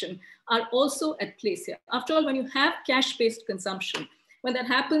subordination are also at place here. After all, when you have cash-based consumption, when that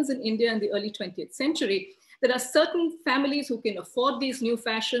happens in India in the early 20th century, there are certain families who can afford these new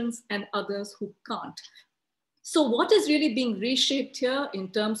fashions and others who can't. So what is really being reshaped here in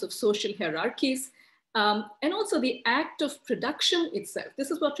terms of social hierarchies and also the act of production itself?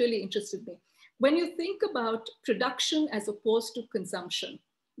 This is what really interested me. When you think about production as opposed to consumption,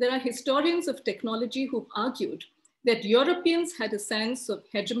 there are historians of technology who've argued that Europeans had a sense of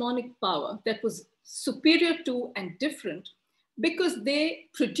hegemonic power that was superior to and different because they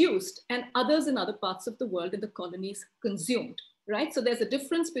produced and others in other parts of the world in the colonies consumed, right? So there's a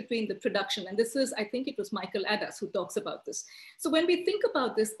difference between the production, and this is, I think it was Michael Adas who talks about this. So when we think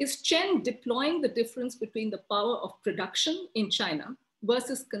about this, is Chen deploying the difference between the power of production in China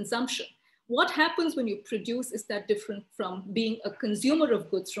versus consumption? What happens when you produce? Is that different from being a consumer of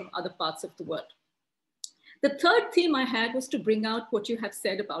goods from other parts of the world? The third theme I had was to bring out what you have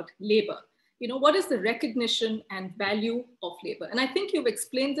said about labor. What is the recognition and value of labor? And I think you've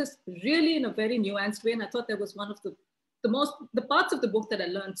explained this really in a very nuanced way. And I thought that was one of the parts of the book that I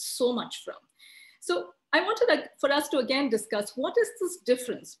learned so much from. So I wanted for us to again discuss what is this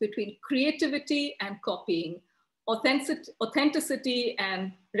difference between creativity and copying, authenticity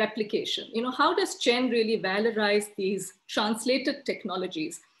and replication. How does Chen really valorize these translated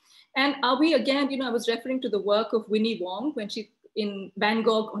technologies? And are we again, I was referring to the work of Winnie Wong when she, in Van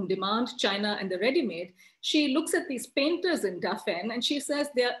Gogh on Demand, China and the Ready-Made, she looks at these painters in Dafen and she says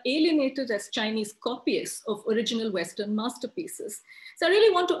they are alienated as Chinese copyists of original Western masterpieces. So I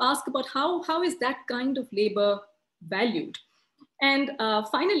really want to ask about how is that kind of labor valued? And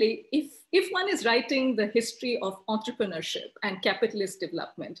finally, if one is writing the history of entrepreneurship and capitalist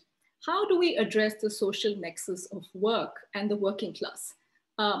development, how do we address the social nexus of work and the working class?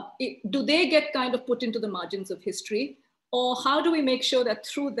 Do they get kind of put into the margins of history? Or how do we make sure that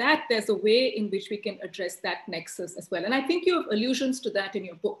through that, there's a way in which we can address that nexus as well? And I think you have allusions to that in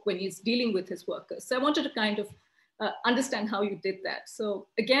your book when he's dealing with his workers. So I wanted to kind of understand how you did that. So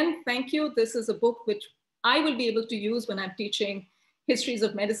again, thank you. This is a book which I will be able to use when I'm teaching histories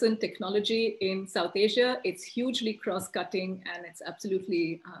of medicine technology in South Asia. It's hugely cross-cutting and it's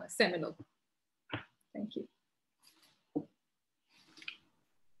absolutely seminal. Thank you.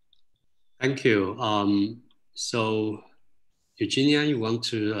 Thank you. So Eugenia, you want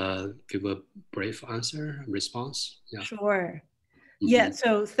to give a brief response? Yeah. Sure. Yeah,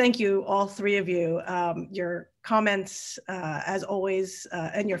 so thank you, all three of you. Your comments, as always,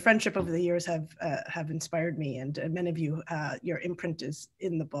 and your friendship over the years have inspired me. And many of you, your imprint is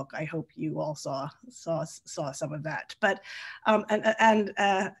in the book. I hope you all saw some of that. But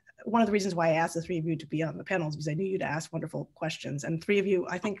one of the reasons why I asked the three of you to be on the panel is because I knew you'd ask wonderful questions. And three of you,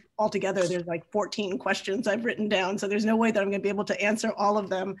 I think altogether, there's like 14 questions I've written down. So there's no way that I'm going to be able to answer all of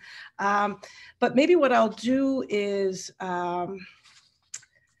them. But maybe what I'll do is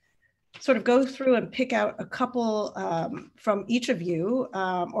sort of go through and pick out a couple from each of you,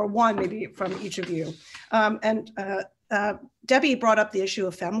 or one maybe from each of you. Debbie brought up the issue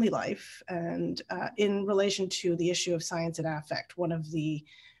of family life, and in relation to the issue of science and affect, one of the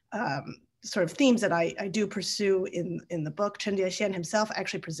sort of themes that I do pursue in the book. Chen Diexian himself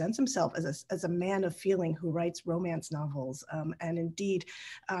actually presents himself as a man of feeling who writes romance novels, and indeed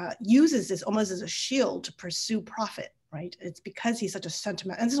uses this almost as a shield to pursue profit. Right? It's because he's such a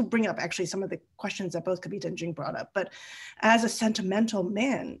sentiment, and this will bring up actually some of the questions that both Kavita and Jing brought up, but as a sentimental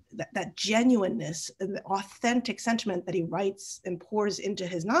man, that genuineness, the authentic sentiment that he writes and pours into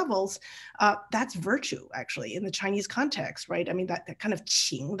his novels, that's virtue actually in the Chinese context, right? I mean, that kind of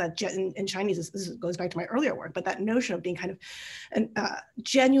qing, that in Chinese, this goes back to my earlier work, but that notion of being kind of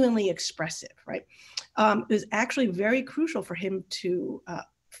genuinely expressive, right? Is actually very crucial for him to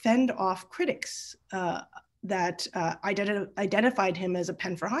fend off critics that identified him as a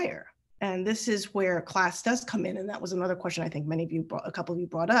pen for hire. And this is where class does come in. And that was another question I think many of you, a couple of you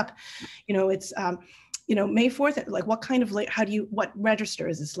brought up. You know, it's, you know, May 4th, like what kind of, what register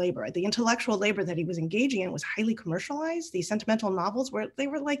is this labor? The intellectual labor that he was engaging in was highly commercialized. These sentimental novels they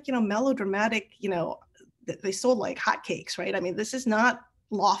were like, you know, melodramatic, you know, they sold like hotcakes, right? I mean, this is not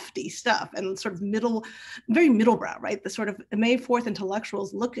lofty stuff and sort of very middlebrow, right? The sort of May 4th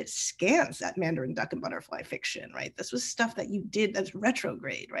intellectuals look askance at Mandarin duck and butterfly fiction, right? This was stuff that you did that's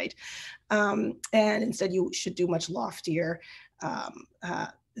retrograde, right? And instead you should do much loftier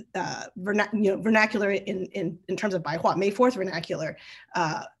vernacular in terms of Baihua, May 4th vernacular,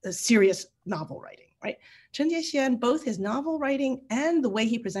 serious novel writing, right? Chen Diexian, both his novel writing and the way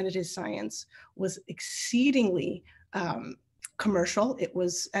he presented his science was exceedingly commercial. It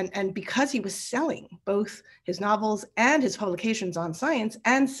was, and because he was selling both his novels and his publications on science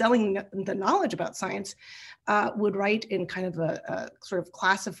and selling the knowledge about science, would write in kind of a sort of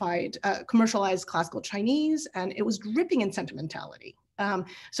classified, commercialized classical Chinese, and it was dripping in sentimentality.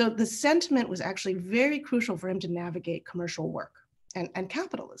 So the sentiment was actually very crucial for him to navigate commercial work and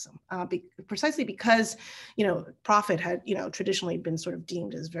capitalism, precisely because, you know, profit had, you know, traditionally been sort of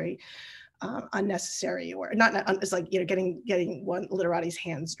deemed as very unnecessary, or not, it's like, you know, getting one literati's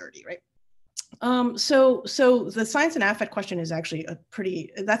hands dirty, right? So the science and affect question is actually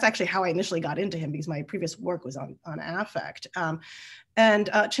that's actually how I initially got into him, because my previous work was on affect. And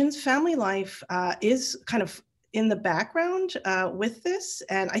Chen's family life is kind of in the background with this.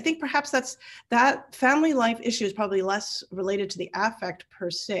 And I think perhaps that family life issue is probably less related to the affect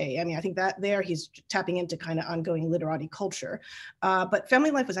per se. I mean, I think that there he's tapping into kind of ongoing literati culture. But family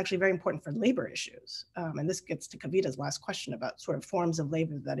life was actually very important for labor issues. And this gets to Kavita's last question about sort of forms of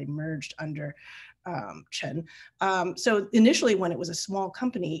labor that emerged under Chen. So initially, when it was a small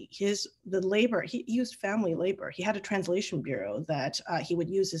company, the labor, he used family labor. He had a translation bureau that he would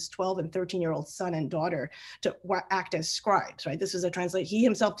use his 12 and 13-year-old son and daughter to act as scribes, right? This is a translate. He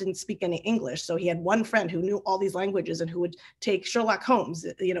himself didn't speak any English, so he had one friend who knew all these languages and who would take Sherlock Holmes,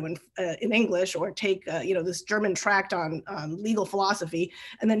 you know, in English, or take, you know, this German tract on legal philosophy,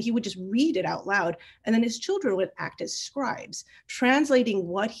 and then he would just read it out loud. And then his children would act as scribes, translating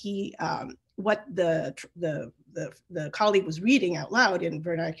what the colleague was reading out loud in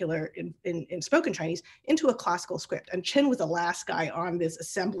vernacular, in spoken Chinese, into a classical script. And Chen was the last guy on this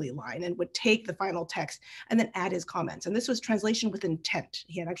assembly line and would take the final text and then add his comments. And this was translation with intent.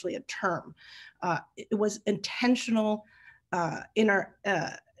 He had actually a term. It was intentional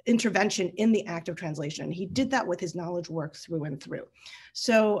intervention in the act of translation. He did that with his knowledge work through and through.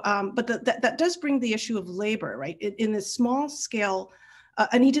 So, but that does bring the issue of labor, right? In this small scale.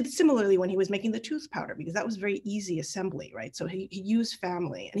 And he did similarly when he was making the tooth powder, because that was very easy assembly, right? So he used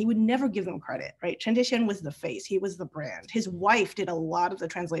family, and he would never give them credit, right? Chen Diexian was the face, he was the brand. His wife did a lot of the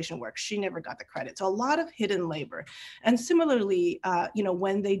translation work. She never got the credit. So a lot of hidden labor. And similarly, you know,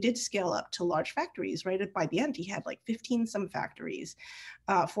 when they did scale up to large factories, right? By the end, he had like 15 some factories,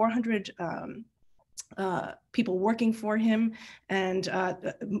 400 people working for him, and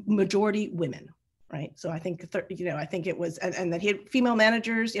majority women. Right. So I think, you know, I think it was, and that he had female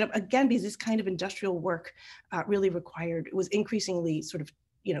managers, you know, again, because this kind of industrial work really required, it was increasingly sort of,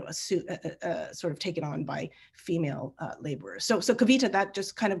 you know, sort of taken on by female laborers. So Kavita, that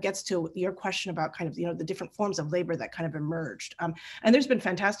just kind of gets to your question about kind of, you know, the different forms of labor that kind of emerged. And there's been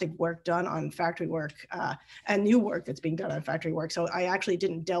fantastic work done on factory work and new work that's being done on factory work. So I actually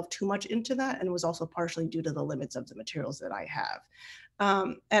didn't delve too much into that, and it was also partially due to the limits of the materials that I have.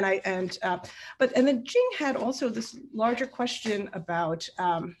 And then Jing had also this larger question about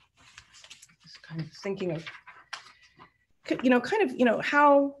just kind of thinking of,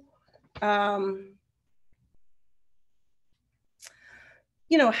 how,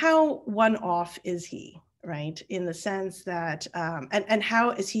 how one-off is he, right? In the sense that, and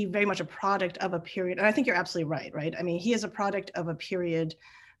how is he very much a product of a period? And I think you're absolutely right, right? I mean, he is a product of a period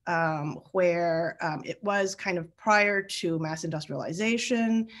where it was kind of prior to mass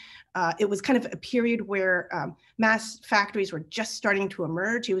industrialization. It was kind of a period where mass factories were just starting to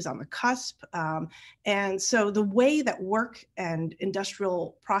emerge. He was on the cusp. And so the way that work and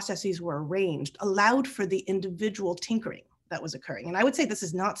industrial processes were arranged allowed for the individual tinkering that was occurring. And I would say this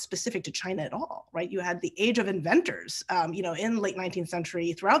is not specific to China at all, right? You had the age of inventors, in late 19th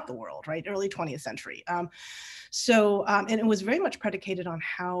century throughout the world, right? Early 20th century. And it was very much predicated on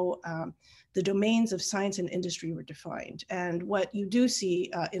how the domains of science and industry were defined. And what you do see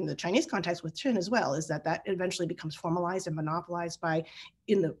in the Chinese context with Chen as well is that that eventually becomes formalized and monopolized by,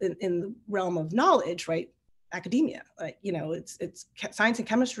 in the realm of knowledge, right? Academia, it's science and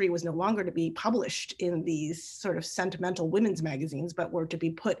chemistry was no longer to be published in these sort of sentimental women's magazines, but were to be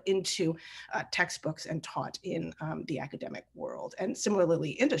put into textbooks and taught in the academic world. And similarly,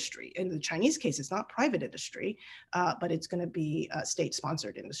 industry. In the Chinese case, it's not private industry, but it's going to be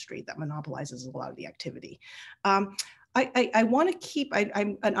state-sponsored industry that monopolizes a lot of the activity. I want to keep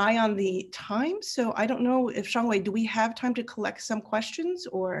I'm an eye on the time, so I don't know if Shangwei, do we have time to collect some questions,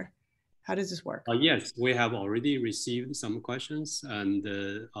 or how does this work? Yes, we have already received some questions, and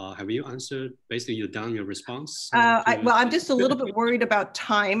have you answered? Basically, you've done your response. Well, I'm just a little bit worried about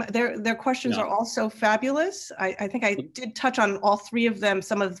time. Their questions are also fabulous. I think I did touch on all three of them,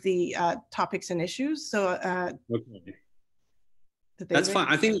 some of the topics and issues. So okay. That's fine.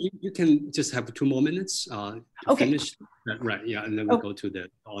 I think you can just have 2 more minutes to finish. Right, yeah, and then we'll go to the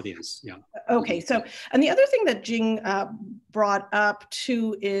audience, yeah. Okay, so, and the other thing that Jing brought up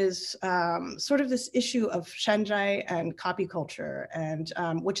too is sort of this issue of shanzhai and copy culture, and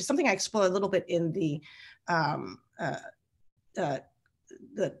which is something I explore a little bit in the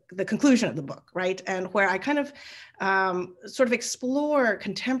conclusion of the book, right? And where I kind of sort of explore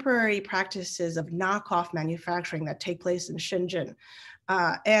contemporary practices of knockoff manufacturing that take place in Shenzhen.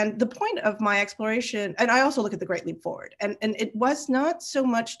 And the point of my exploration, and I also look at the Great Leap Forward, and it was not so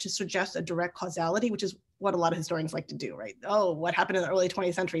much to suggest a direct causality, which is what a lot of historians like to do, right? Oh, what happened in the early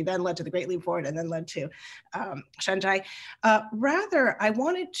 20th century then led to the Great Leap Forward and then led to shanzhai. Rather, I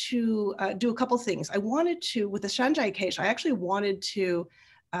wanted to do a couple things. I wanted to, with the shanzhai case, I actually wanted to,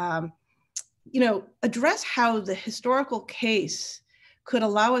 address how the historical case could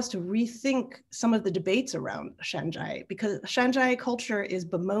allow us to rethink some of the debates around shanzhai, because shanzhai culture is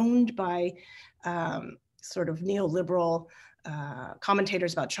bemoaned by sort of neoliberal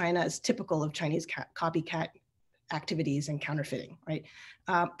commentators about China as typical of Chinese copycat activities and counterfeiting, right?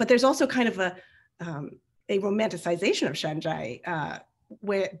 But there's also kind of a romanticization of shanzhai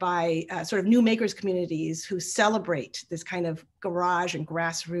by sort of new makers communities who celebrate this kind of garage and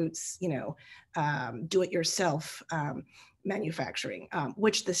grassroots, do-it-yourself manufacturing,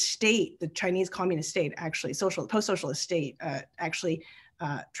 which the state, the Chinese communist state, actually post-socialist state, actually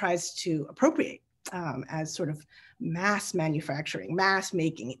tries to appropriate as sort of mass manufacturing, mass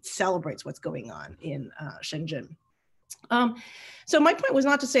making. It celebrates what's going on in Shenzhen. So my point was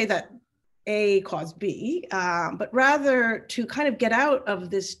not to say that A caused B, but rather to kind of get out of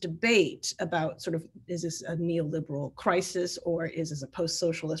this debate about sort of, is this a neoliberal crisis or is this a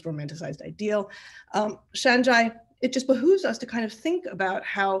post-socialist romanticized ideal? Shanzhai, it just behooves us to kind of think about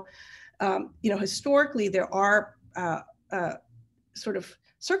how, historically there are sort of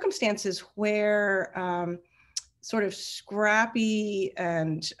circumstances where sort of scrappy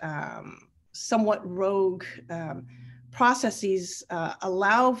and somewhat rogue processes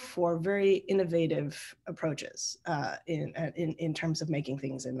allow for very innovative approaches in terms of making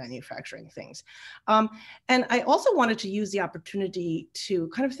things and manufacturing things. And I also wanted to use the opportunity to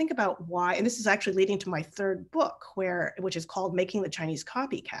kind of think about why, and this is actually leading to my third book, which is called Making the Chinese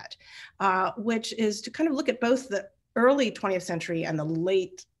Copycat, which is to kind of look at both the early 20th century and the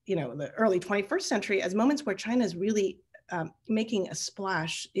late, the early 21st century as moments where China is really making a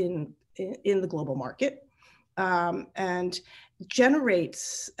splash in the global market. And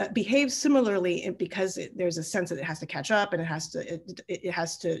behaves similarly because there's a sense that it has to catch up and it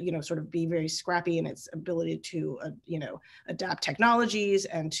has to sort of be very scrappy in its ability to adapt technologies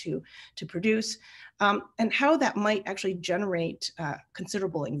and to produce, and how that might actually generate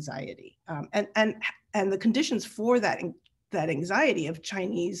considerable anxiety, and the conditions for that anxiety of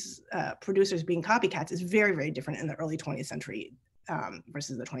Chinese producers being copycats is very, very different in the early 20th century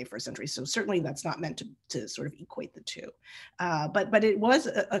versus the 21st century. So certainly that's not meant to sort of equate the two. But it was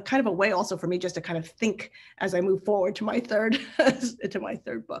a kind of a way also for me just to kind of think as I move forward to my third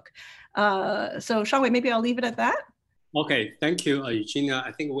book. So Shangwei, maybe I'll leave it at that. Okay, thank you, Eugenia.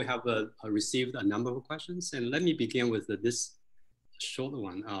 I think we have received a number of questions, and let me begin with this short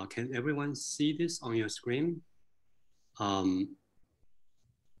one. Can everyone see this on your screen? No?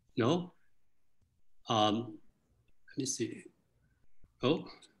 Let me see. Oh,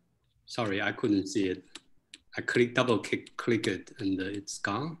 sorry, I couldn't see it. I double click it and it's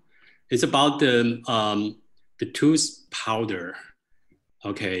gone. It's about the tooth powder.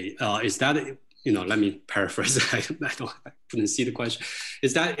 Okay, is that, let me paraphrase. I couldn't see the question.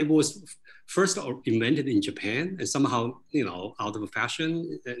 Is that it was first invented in Japan and somehow, out of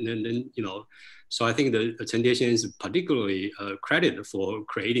fashion. And then so I think the Chen Diexian is particularly credited for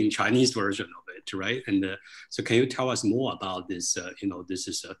creating Chinese version of it, right? And so can you tell us more about this? This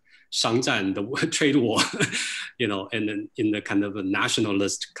is a 商战, the trade war, and then in the kind of a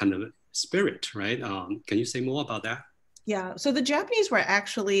nationalist kind of spirit, right? Can you say more about that? Yeah, so the Japanese were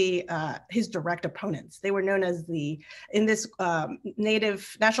actually his direct opponents. They were known as in this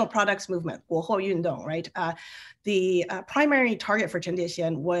native national products movement, 国货运动, right? The primary target for Chen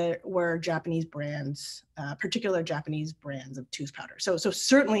Diexian were Japanese brands, particular Japanese brands of tooth powder. So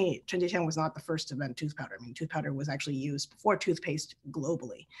certainly Chen Diexian was not the first to invent tooth powder. I mean, tooth powder was actually used before toothpaste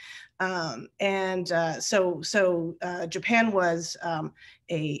globally. So Japan was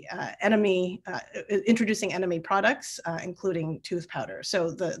introducing enemy products, including tooth powder. So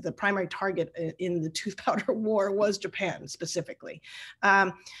the primary target in the tooth powder war was Japan specifically.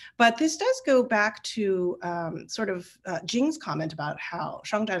 But this does go back to sort of Jing's comment about how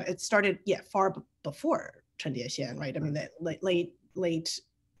Shangzhan, it started far before Chen Diexian, right? I mean, the late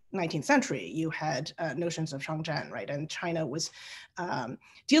 19th century, you had notions of Shangzhan, right? And China was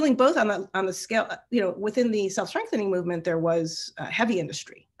dealing both on the scale, within the self-strengthening movement, there was heavy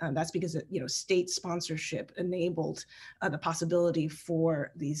industry. That's because state sponsorship enabled the possibility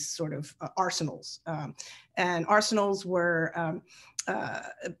for these sort of arsenals. And arsenals were,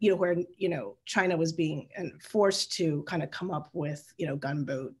 where, China was being forced to kind of come up with,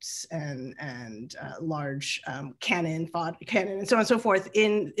 gunboats and large cannon, and so on and so forth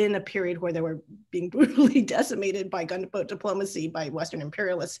in a period where they were being brutally decimated by gunboat diplomacy by Western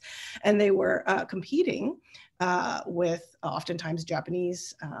imperialists. And they were competing with oftentimes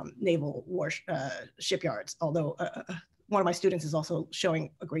Japanese naval shipyards, although one of my students is also showing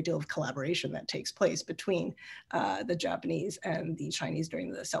a great deal of collaboration that takes place between the Japanese and the Chinese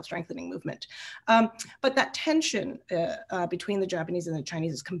during the self-strengthening movement. But that tension between the Japanese and the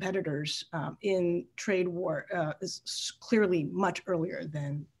Chinese as competitors in trade war is clearly much earlier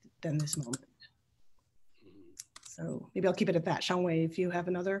than this moment. So maybe I'll keep it at that. Shangwei, if you have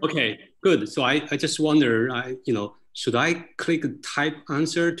another. Okay, good. So I just wonder, should I click type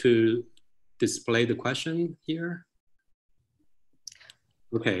answer to display the question here?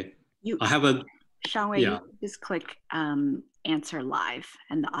 Okay, I have a... Shangwei, you just click answer live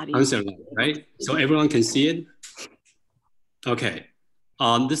and the audio. Answer live, right? So everyone can see it? Okay.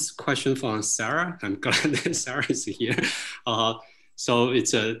 This question from Sarah. I'm glad that Sarah is here. So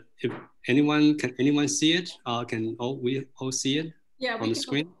it's if can anyone see it? We all see it on the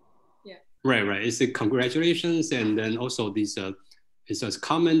screen? Yeah. Right. It's a congratulations, and then also this it says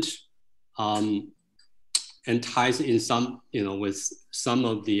comment and ties in some, with some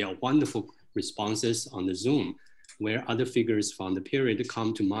of the wonderful responses on the Zoom, where other figures from the period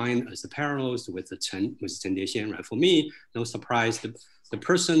come to mind as the parallels with Chen Diexian. Right? For me, no surprise, the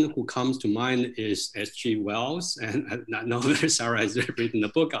person who comes to mind is H.G. Wells, and I know that Sarah has written a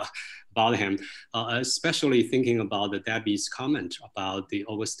book about him, especially thinking about Debbie's comment about the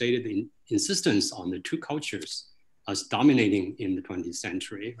overstated insistence on the two cultures as dominating in the 20th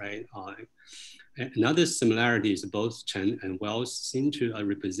century, right? Another similarity is both Chen and Wells seem to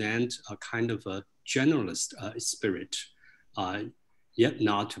represent a kind of a generalist spirit, yet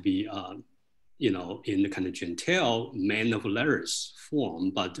not to be, in the kind of genteel man of letters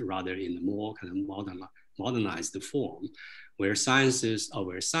form, but rather in the more kind of modernized form, where science,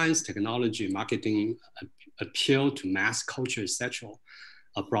 technology, marketing appeal to mass culture, etc.,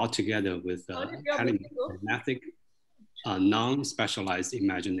 are brought together with pragmatic, non-specialized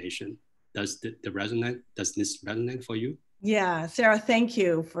imagination. Does this resonate for you? Yeah, Sarah, thank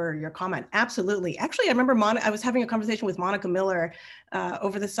you for your comment. Absolutely. Actually, I remember I was having a conversation with Monica Miller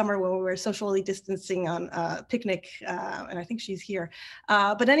over the summer when we were socially distancing on a picnic, and I think she's here.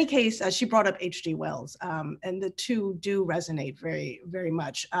 But in any case, she brought up H.G. Wells, and the two do resonate very, very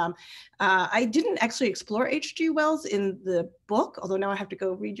much. I didn't actually explore H.G. Wells in the book, although now I have to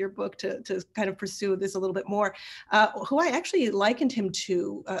go read your book to kind of pursue this a little bit more. Who I actually likened him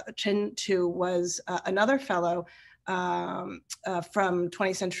to, Chen, was another fellow from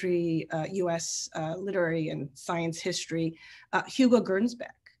 20th century US literary and science history, Hugo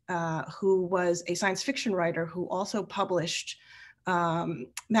Gernsback, who was a science fiction writer who also published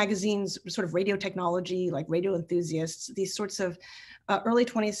magazines, sort of radio technology, like Radio Enthusiasts, these sorts of early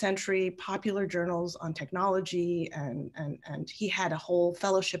 20th century popular journals on technology, and he had a whole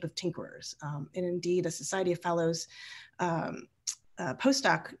fellowship of tinkerers, and indeed a Society of Fellows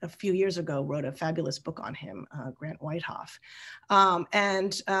postdoc a few years ago wrote a fabulous book on him, Grant Whitehoff.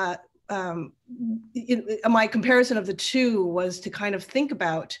 My comparison of the two was to kind of think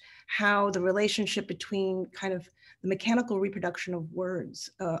about how the relationship between kind of the mechanical reproduction of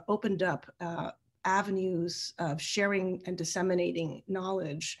words opened up avenues of sharing and disseminating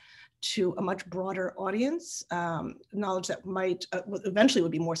knowledge to a much broader audience, knowledge that might eventually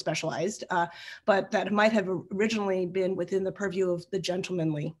would be more specialized, but that might have originally been within the purview of the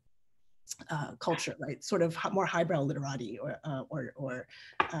gentlemanly culture, right? Sort of more highbrow literati or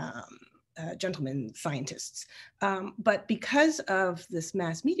gentleman scientists. But because of this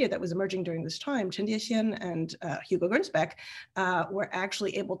mass media that was emerging during this time, Chen Diexian and Hugo Gernsback were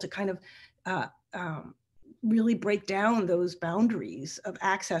actually able to kind of really break down those boundaries of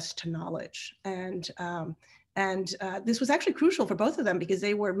access to knowledge. And this was actually crucial for both of them because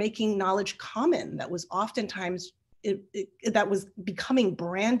they were making knowledge common that was oftentimes that was becoming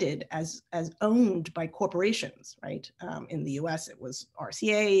branded as owned by corporations, right? In the US, it was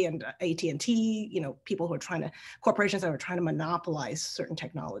RCA and AT&T, people who are corporations that were trying to monopolize certain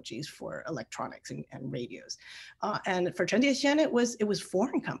technologies for electronics and radios. And for Chen Diexian, it was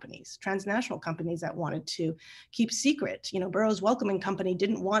foreign companies, transnational companies that wanted to keep secret. Burroughs Welcoming Company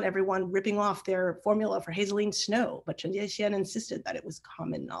didn't want everyone ripping off their formula for Hazeline Snow, but Chen Diexian insisted that it was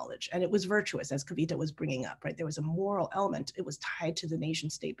common knowledge and it was virtuous, as Kavita was bringing up, right? There was a moral element. It was tied to the nation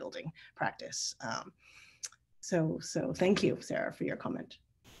state building practice. So thank you, Sarah, for your comment.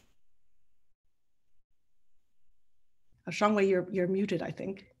 Shangwei, you're muted, I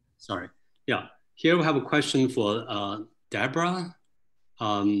think. Sorry. Yeah, here we have a question for Deborah,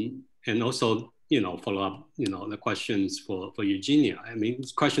 and also follow up the questions for Eugenia. I mean,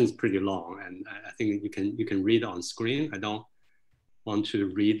 this question is pretty long, and I think you can read it on screen. I don't want to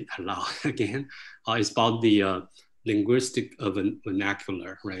read aloud again. It's about the linguistic of a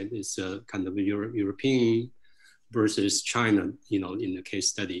vernacular, right? It's a kind of a European versus China, in the case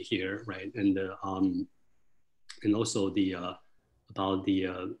study here, right? And also about the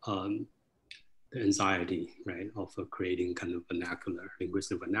anxiety, right, of creating kind of vernacular,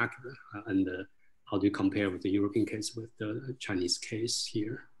 linguistic vernacular, and how do you compare with the European case with the Chinese case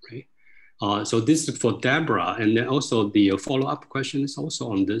here, right? So this is for Deborah, and then also the follow-up question is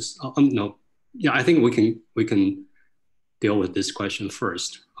also on this. No, yeah, I think we can deal with this question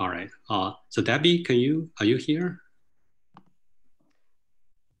first. All right. So Debbie, are you here?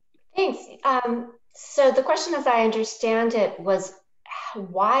 Thanks. So the question, as I understand it, was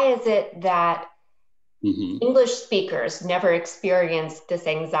why is it that English speakers never experienced this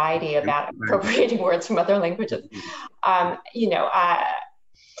anxiety about appropriating words from other languages?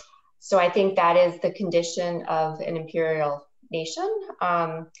 So I think that is the condition of an imperial nation.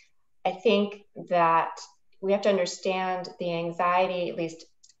 I think that we have to understand the anxiety, at least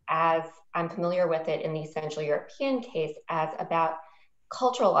as I'm familiar with it in the Central European case, as about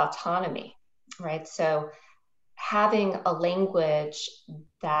cultural autonomy, right? So having a language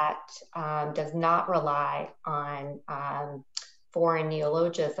that does not rely on foreign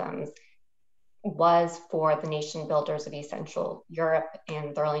neologisms was for the nation builders of East Central Europe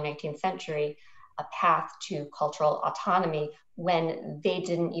in the early 19th century a path to cultural autonomy when they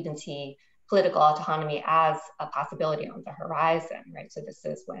didn't even see political autonomy as a possibility on the horizon, right? So this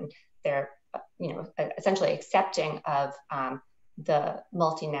is when they're, essentially accepting of the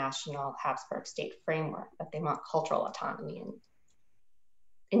multinational Habsburg state framework, but they want cultural autonomy, and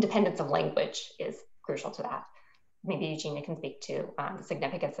independence of language is crucial to that. Maybe Eugenia can speak to the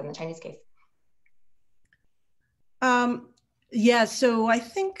significance in the Chinese case. Yeah, so I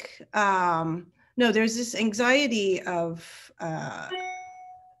think, no, there's this anxiety of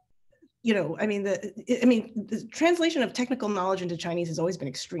I mean, the translation of technical knowledge into Chinese has always been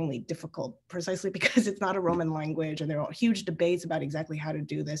extremely difficult, precisely because it's not a Roman language, and there are huge debates about exactly how to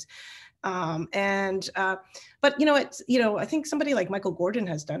do this. But I think somebody like Michael Gordon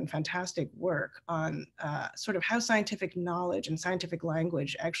has done fantastic work on sort of how scientific knowledge and scientific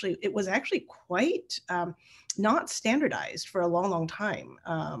language it was actually quite not standardized for a long, long time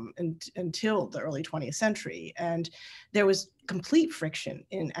until the early 20th century. And there was complete friction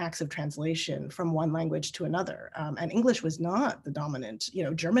in acts of translation from one language to another. And English was not the dominant,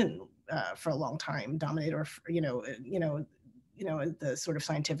 German for a long time dominated, or, the sort of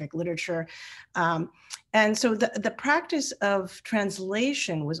scientific literature. And so the practice of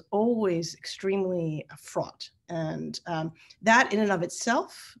translation was always extremely fraught. And that in and of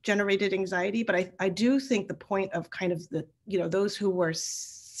itself generated anxiety. But I do think the point of kind of those who were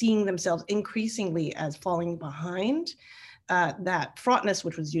seeing themselves increasingly as falling behind, that fraughtness,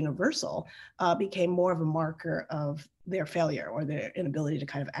 which was universal, became more of a marker of their failure or their inability to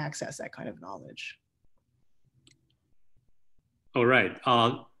kind of access that kind of knowledge. All right.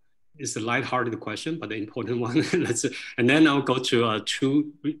 It's a lighthearted question, but the important one. And then I'll go to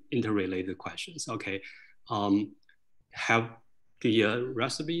two interrelated questions. Okay. Have the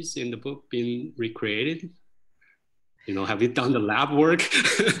recipes in the book been recreated? Have you done the lab work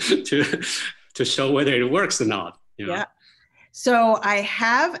to show whether it works or not? Yeah. So I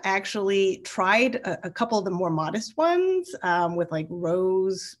have actually tried a couple of the more modest ones with like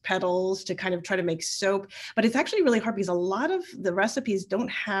rose petals to kind of try to make soap, but it's actually really hard because a lot of the recipes don't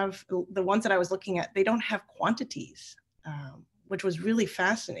have, the ones that I was looking at, they don't have quantities, which was really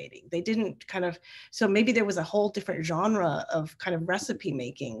fascinating. They didn't so maybe there was a whole different genre of kind of recipe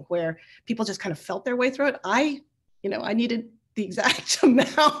making where people just kind of felt their way through it. I needed the exact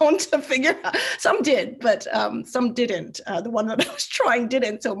amount to figure out. Some did, but some didn't. The one that I was trying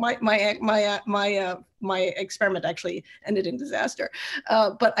didn't. So my experiment actually ended in disaster.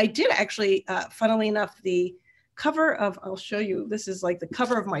 But I did actually, funnily enough, the cover of, I'll show you, this is like the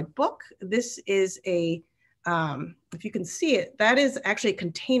cover of my book. This is if you can see it, that is actually a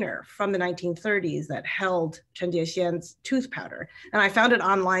container from the 1930s that held Chen Diexian's tooth powder. And I found it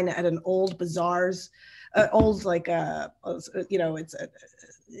online at an old bazaar's, old, like it's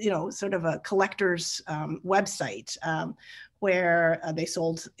sort of a collector's website where they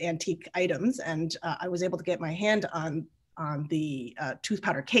sold antique items, and I was able to get my hand on the tooth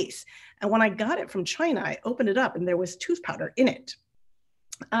powder case. And when I got it from China, I opened it up and there was tooth powder in it.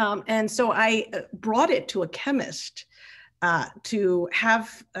 And so I brought it to a chemist to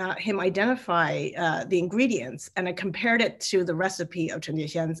have him identify the ingredients, and I compared it to the recipe of Chen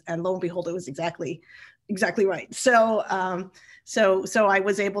Diexian's, and lo and behold, it was exactly right. So so I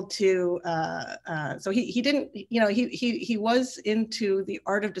was able to. So he didn't, he was into the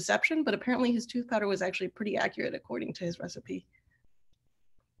art of deception, but apparently his tooth powder was actually pretty accurate according to his recipe.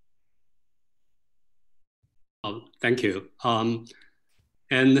 Thank you.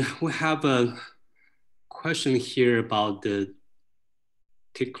 And we have a question here about the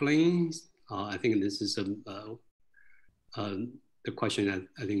tickling. I think this is the question that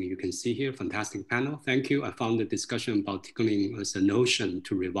I think you can see here. Fantastic panel. Thank you. I found the discussion about tickling as a notion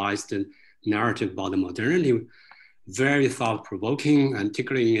to revise the narrative about the modernity very thought-provoking, and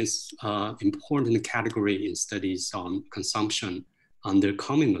tickling is an important category in studies on consumption under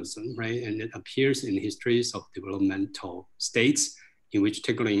communism, right? And it appears in histories of developmental states in which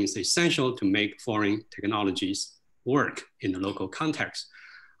tickling is essential to make foreign technologies work in the local context.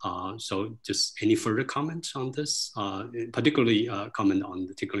 So just any further comments on this, particularly comment on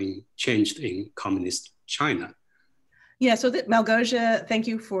the tickling changed in communist China? Yeah, so Malgosia, thank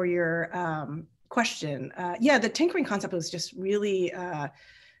you for your question. Yeah, the tinkering concept was just really a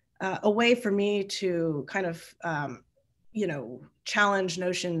way for me to kind of, challenge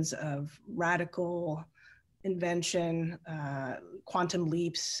notions of radical invention, quantum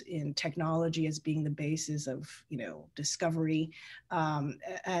leaps in technology as being the basis of, discovery,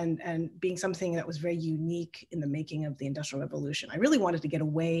 and being something that was very unique in the making of the Industrial Revolution. I really wanted to get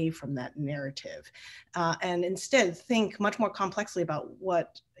away from that narrative and instead think much more complexly about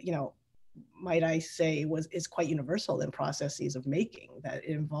what, might I say is quite universal in processes of making, that it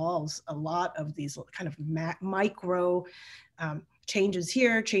involves a lot of these kind of micro changes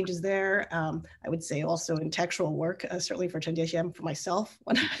here, changes there. I would say also in textual work, certainly for Chen Diexian, for myself,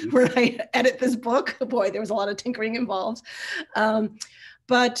 when I edit this book, boy, there was a lot of tinkering involved.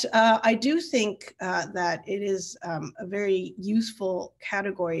 But I do think that it is a very useful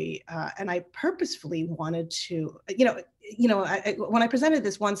category, and I purposefully wanted to, you know, when I presented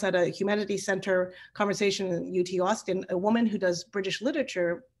this once at a Humanities Center conversation in UT Austin, a woman who does British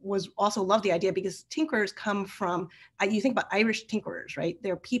literature was also loved the idea because tinkerers come from, you think about Irish tinkerers, right?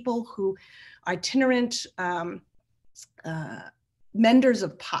 They're people who are itinerant menders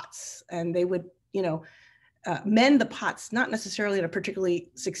of pots, and they would, you know, mend the pots, not necessarily in a particularly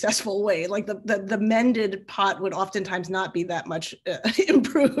successful way. Like the mended pot would oftentimes not be that much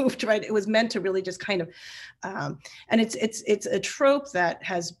improved, right? It was meant to really just kind of, and it's a trope that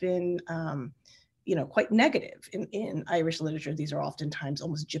has been, you know, quite negative in Irish literature. These are oftentimes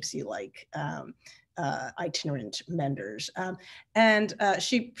almost gypsy-like itinerant menders. And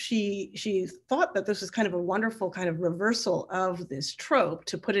she thought that this was kind of a wonderful kind of reversal of this trope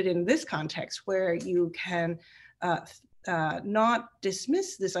to put it in this context where you can not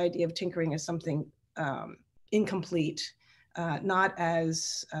dismiss this idea of tinkering as something incomplete, not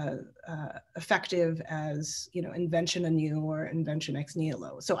as effective as, you know, invention anew or invention ex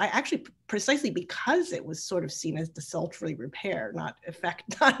nihilo. So I actually, precisely because it was sort of seen as desultory repair, not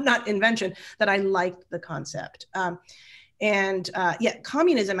not invention, that I liked the concept. Yeah,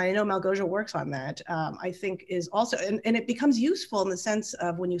 communism, I know Malgosia works on that, I think is also, and it becomes useful in the sense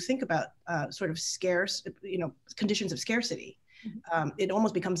of when you think about sort of scarce, you know, conditions of scarcity, it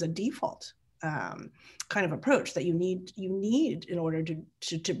almost becomes a default kind of approach that you need in order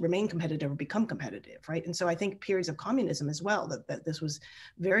to remain competitive or become competitive, right? And so I think periods of communism as well, that this was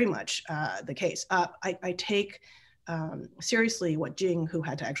very much the case. I take seriously what Jing, who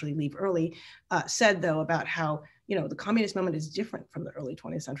had to actually leave early, said though about how, you know, the communist moment is different from the early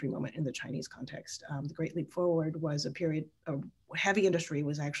 20th century moment in the Chinese context. The Great Leap Forward was a period of heavy industry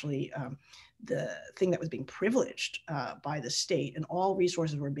was actually the thing that was being privileged by the state, and all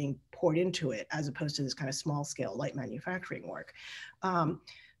resources were being poured into it as opposed to this kind of small scale light manufacturing work.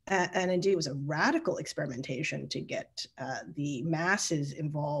 And indeed, it was a radical experimentation to get the masses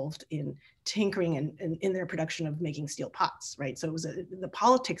involved in tinkering and in their production of making steel pots, right? So it was the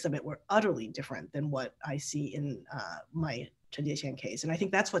politics of it were utterly different than what I see in my Chen Diexian case. And I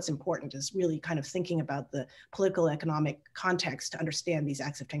think that's what's important, is really kind of thinking about the political economic context to understand these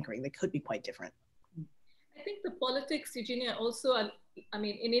acts of tinkering. They could be quite different. I think the politics, Eugenia, also, I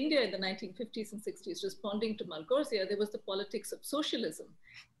mean, in India in the 1950s and 60s, responding to Malgosia, there was the politics of socialism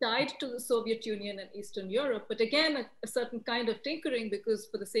tied to the Soviet Union and Eastern Europe. But again, a certain kind of tinkering, because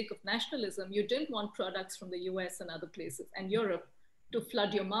for the sake of nationalism, you didn't want products from the US and other places and Europe to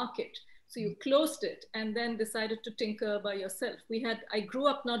flood your market. So you closed it and then decided to tinker by yourself. I grew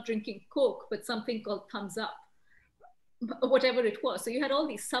up not drinking Coke, but something called Thumbs Up, whatever it was. So you had all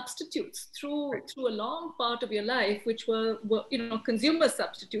these substitutes through a long part of your life, which were, you know, consumer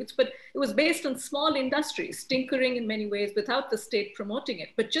substitutes, but it was based on small industries, tinkering in many ways without the state promoting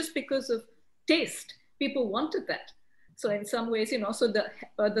it. But just because of taste, people wanted that. So in some ways, you know, so the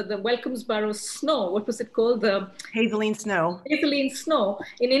Welcomesboro snow, what was it called? The Hazeline snow. Hazeline snow.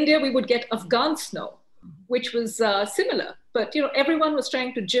 In India, we would get Afghan snow, which was similar. But, you know, everyone was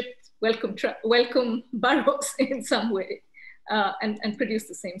trying to gyp welcome burrows in some way and produce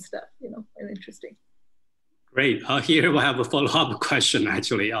the same stuff, you know, and interesting. Great. Here we have a follow-up question,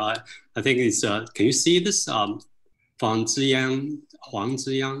 actually. I think it's, can you see this? Huang Ziyang.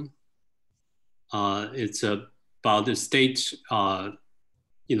 It's about the state,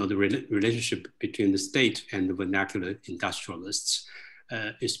 you know, the relationship between the state and the vernacular industrialists,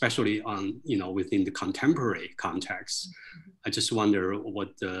 especially on, you know, within the contemporary context. I just wonder what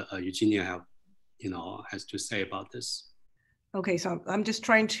Eugenia have, you know, has to say about this. Okay, so I'm just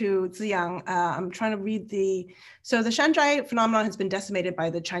trying to, Ziyang, I'm trying to read so the Shanzhai phenomenon has been decimated by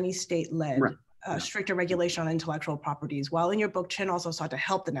the Chinese state-led stricter regulation on intellectual properties, while in your book, Chen also sought to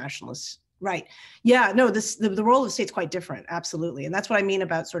help the nationalists. Right. Yeah, no, the role of the state's quite different, absolutely. And that's what I mean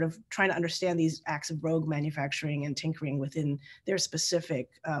about sort of trying to understand these acts of rogue manufacturing and tinkering within their specific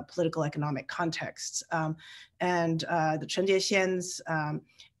political economic contexts. The Chen Diexian's,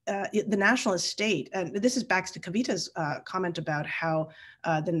 the nationalist state, and this is back to Kavita's comment about how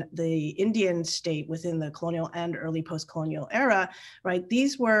the Indian state within the colonial and early post-colonial era, right,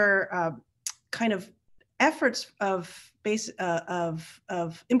 these were kind of efforts of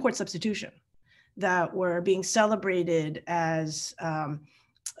import substitution that were being celebrated as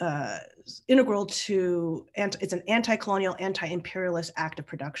integral to, it's an anti-colonial, anti-imperialist act of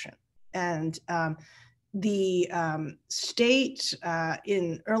production. And the state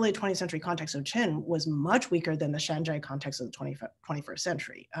in early 20th century context of Chen was much weaker than the Shanzhai context of the 21st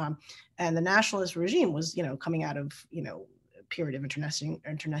century. And the nationalist regime was, you know, coming out of, you know, period of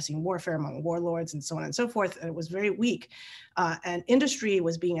internecine warfare among warlords and so on and so forth. And it was very weak. And industry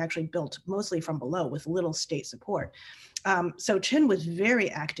was being actually built mostly from below with little state support. So Chen was very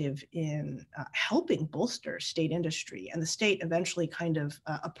active in helping bolster state industry, and the state eventually kind of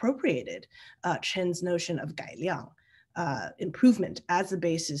appropriated Chen's notion of 改良, improvement, as the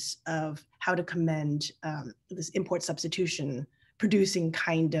basis of how to commend this import substitution producing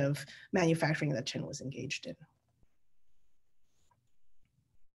kind of manufacturing that Chen was engaged in.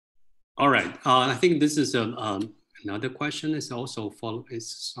 All right, I think this is another question. Is also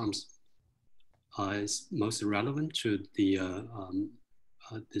is most relevant to the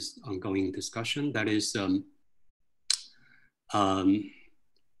this ongoing discussion. That is,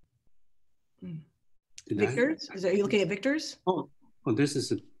 Victor's? Are you looking at Victor's? Oh, this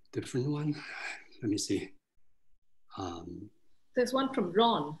is a different one. Let me see. There's one from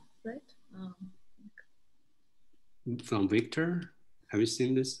Ron, right? From Victor. Have you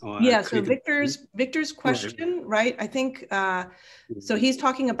seen this? Or yeah, so Victor's question, right? I think, so he's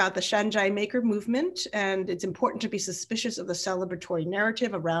talking about the Shanzhai maker movement, and it's important to be suspicious of the celebratory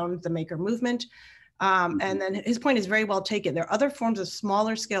narrative around the maker movement. And then his point is very well taken. There are other forms of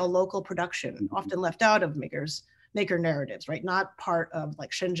smaller scale local production, often left out of maker narratives, right? Not part of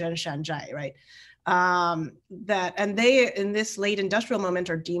like Shenzhen, Shanzhai, right? And they, in this late industrial moment,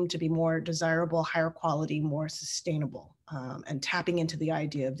 are deemed to be more desirable, higher quality, more sustainable, and tapping into the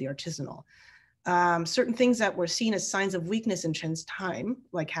idea of the artisanal. Certain things that were seen as signs of weakness in Chen's time,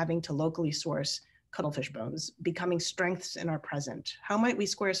 like having to locally source cuttlefish bones, becoming strengths in our present. How might we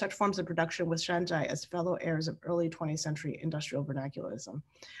square such forms of production with Shanzhai as fellow heirs of early 20th century industrial vernacularism?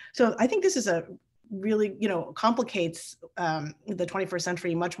 So I think this is a really, complicates the 21st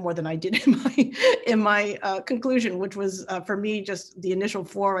century much more than I did in my conclusion, which was for me just the initial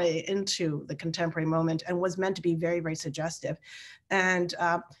foray into the contemporary moment, and was meant to be very, very suggestive, and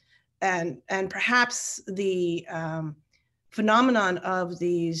perhaps the phenomenon of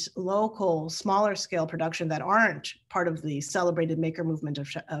these local, smaller scale production that aren't part of the celebrated maker movement of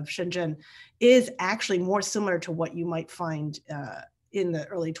Shenzhen is actually more similar to what you might find in the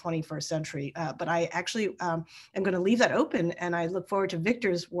early 21st century. But I actually am going to leave that open, and I look forward to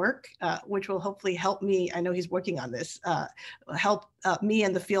Victor's work, which will hopefully help me, I know he's working on this, help me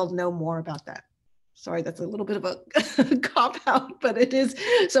and the field know more about that. Sorry, that's a little bit of a cop-out, but it is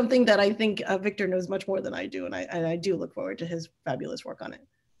something that I think Victor knows much more than I do, and I do look forward to his fabulous work on it.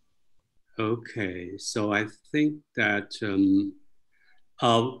 Okay, so I think that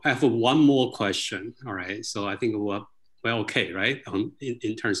I have one more question. All right, so I think we're okay, right?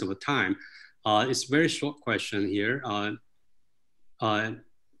 In terms of the time, it's a very short question here.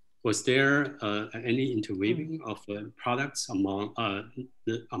 Was there any interweaving of products among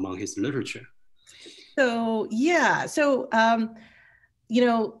his literature? So yeah, so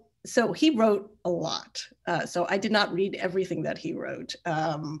so he wrote a lot. So I did not read everything that he wrote.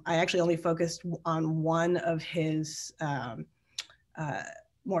 I actually only focused on one of his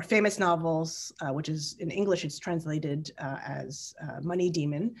more famous novels, which is in English, it's translated as Money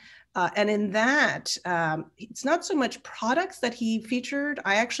Demon. And in that, it's not so much products that he featured.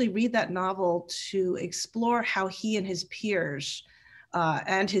 I actually read that novel to explore how he and his peers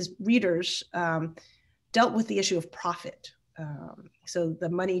and his readers dealt with the issue of profit. So the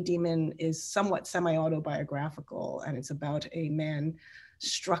Money Demon is somewhat semi-autobiographical, and it's about a man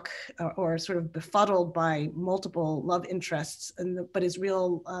struck or sort of befuddled by multiple love interests, but his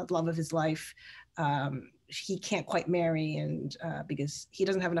real love of his life, he can't quite marry, and because he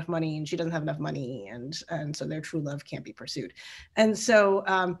doesn't have enough money and she doesn't have enough money, and so their true love can't be pursued. And so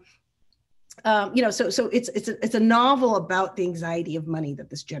so it's a novel about the anxiety of money that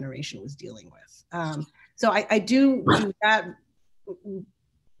this generation was dealing with. So I do that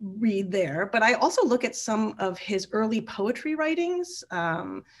read there, but I also look at some of his early poetry writings.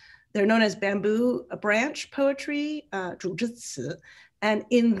 They're known as bamboo branch poetry, 竹枝词. And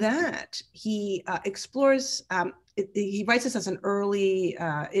in that, he explores, he writes this as an early,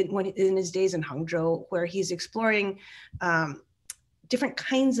 in his days in Hangzhou, where he's exploring different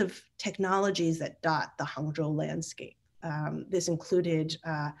kinds of technologies that dot the Hangzhou landscape. This included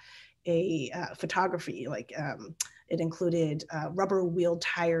photography, like it included rubber wheeled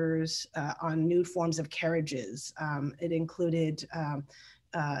tires on new forms of carriages. It included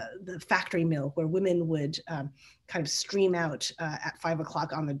the factory mill where women would kind of stream out at 5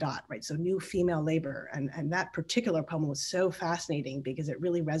 o'clock on the dot, right? So new female labor. And that particular poem was so fascinating because it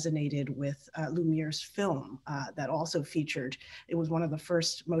really resonated with Lumiere's film that also featured, it was one of the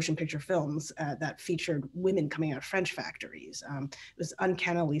first motion picture films that featured women coming out of French factories. It was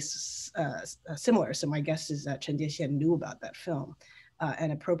uncannily similar. So my guess is that Chen Diexian knew about that film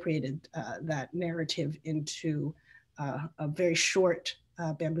and appropriated that narrative into a very short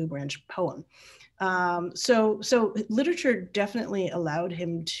bamboo branch poem. So literature definitely allowed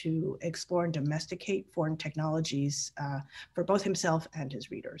him to explore and domesticate foreign technologies for both himself and his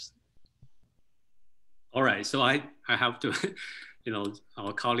readers. All right, so I have to,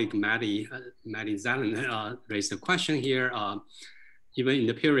 our colleague Maddie Zalin raised a question here. Even in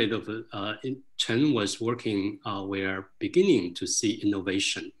the period of Chen was working, we're beginning to see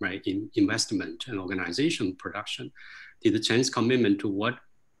innovation, right, in investment and organization production. Did Chen's commitment to what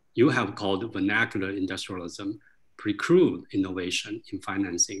you have called vernacular industrialism preclude innovation in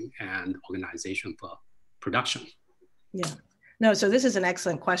financing and organization for production? Yeah. No, so this is an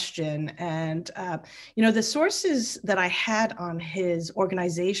excellent question. And, the sources that I had on his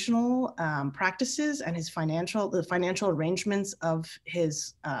organizational practices and the financial arrangements of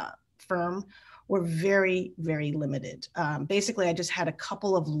his firm were very, very limited. Basically, I just had a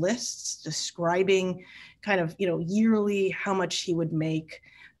couple of lists describing kind of, yearly how much he would make.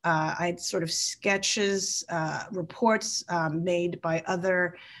 I had sort of sketches, reports made by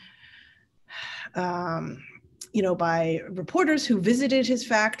other by reporters who visited his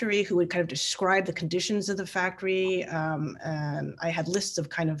factory, who would kind of describe the conditions of the factory. And I had lists of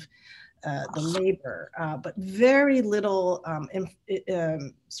kind of the labor, but very little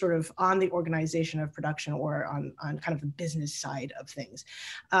sort of on the organization of production or on kind of the business side of things.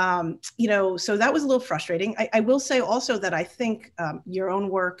 So that was a little frustrating. I will say also that I think your own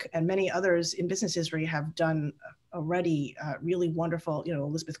work and many others in business history have done already really wonderful,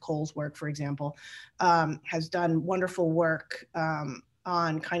 Elizabeth Cole's work, for example, has done wonderful work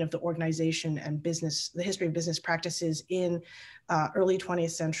on kind of the organization and business, the history of business practices in early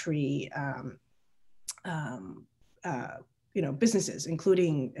 20th century, businesses,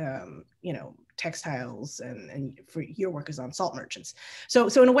 including, textiles, and for your work is on salt merchants. So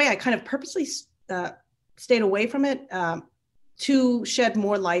in a way, I kind of purposely stayed away from it to shed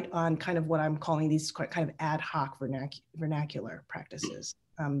more light on kind of what I'm calling these kind of ad hoc vernacular practices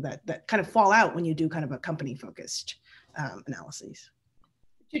that kind of fall out when you do kind of a company-focused analyses.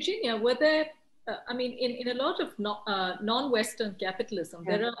 Eugenia, were there, in a lot of non-Western capitalism,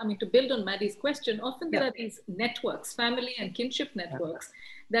 there are, to build on Maddie's question, often there are these networks, family and kinship networks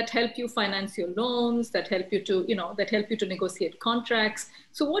that help you finance your loans, that help you to negotiate contracts.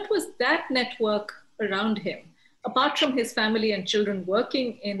 So what was that network around him? Apart from his family and children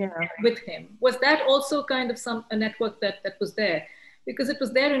working with him, was that also kind of a network that was there? Because it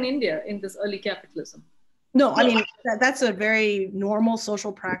was there in India in this early capitalism. No, that's a very normal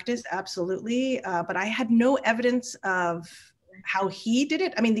social practice, absolutely. But I had no evidence of how he did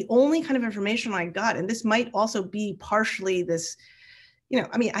it. The only kind of information I got, and this might also be partially this,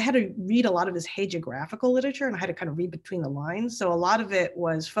 I had to read a lot of his hagiographical literature and I had to kind of read between the lines. So a lot of it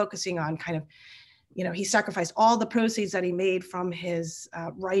was focusing on kind of, he sacrificed all the proceeds that he made from his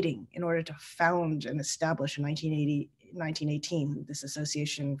writing in order to found and establish in 1918, this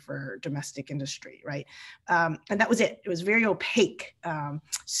Association for Domestic Industry, right? And that was it. It was very opaque.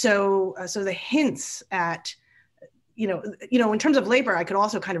 So the hints at, in terms of labor, I could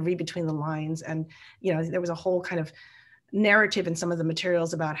also kind of read between the lines, and there was a whole kind of narrative in some of the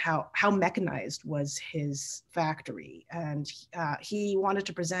materials about how mechanized was his factory, and he wanted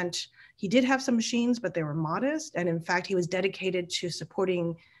to present. He did have some machines, but they were modest, and in fact, he was dedicated to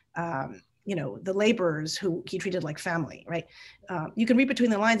supporting. The laborers who he treated like family, right? You can read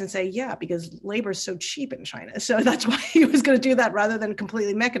between the lines and say, yeah, because labor is so cheap in China. So that's why he was going to do that rather than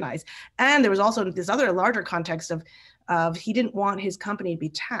completely mechanized. And there was also this other larger context of he didn't want his company to be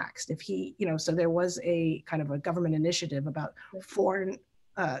taxed. If he, so there was a kind of a government initiative about foreign,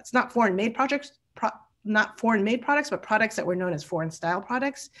 it's not foreign made projects, not foreign made products, but products that were known as foreign style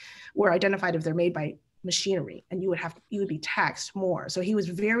products were identified if they're made by machinery, and you would be taxed more. So he was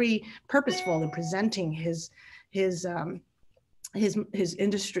very purposeful in presenting his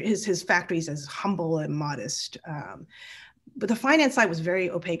industry, his factories as humble and modest. But the finance side was very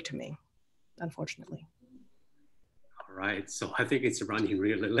opaque to me, unfortunately. All All right, so I think it's running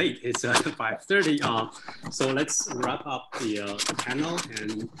really late. It's 5:30. So let's wrap up the panel.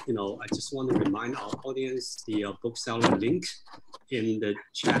 And I just want to remind our audience the bookseller link in the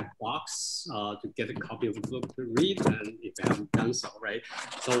chat box to get a copy of the book to read, and if you haven't done so, right?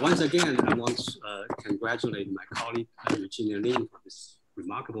 So once again, I want to congratulate my colleague Eugenia Lean for this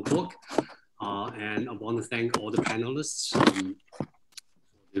remarkable book, and I want to thank all the panelists for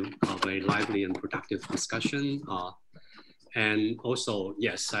a very lively and productive discussion. And also,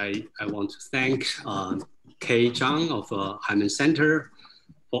 yes, I want to thank Kay Zhang of Hyman Center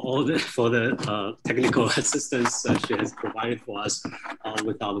for the technical assistance she has provided for us,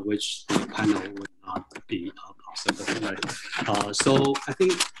 without which the panel would not be possible. Right? So I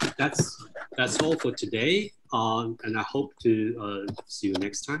think that's all for today, and I hope to see you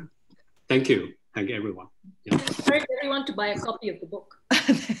next time. Thank you. Thank you, everyone. Yeah. I encourage everyone to buy a copy of the book.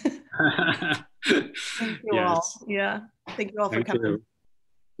 Thank you all. Yeah. Thank you all for coming.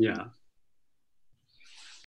 Yeah.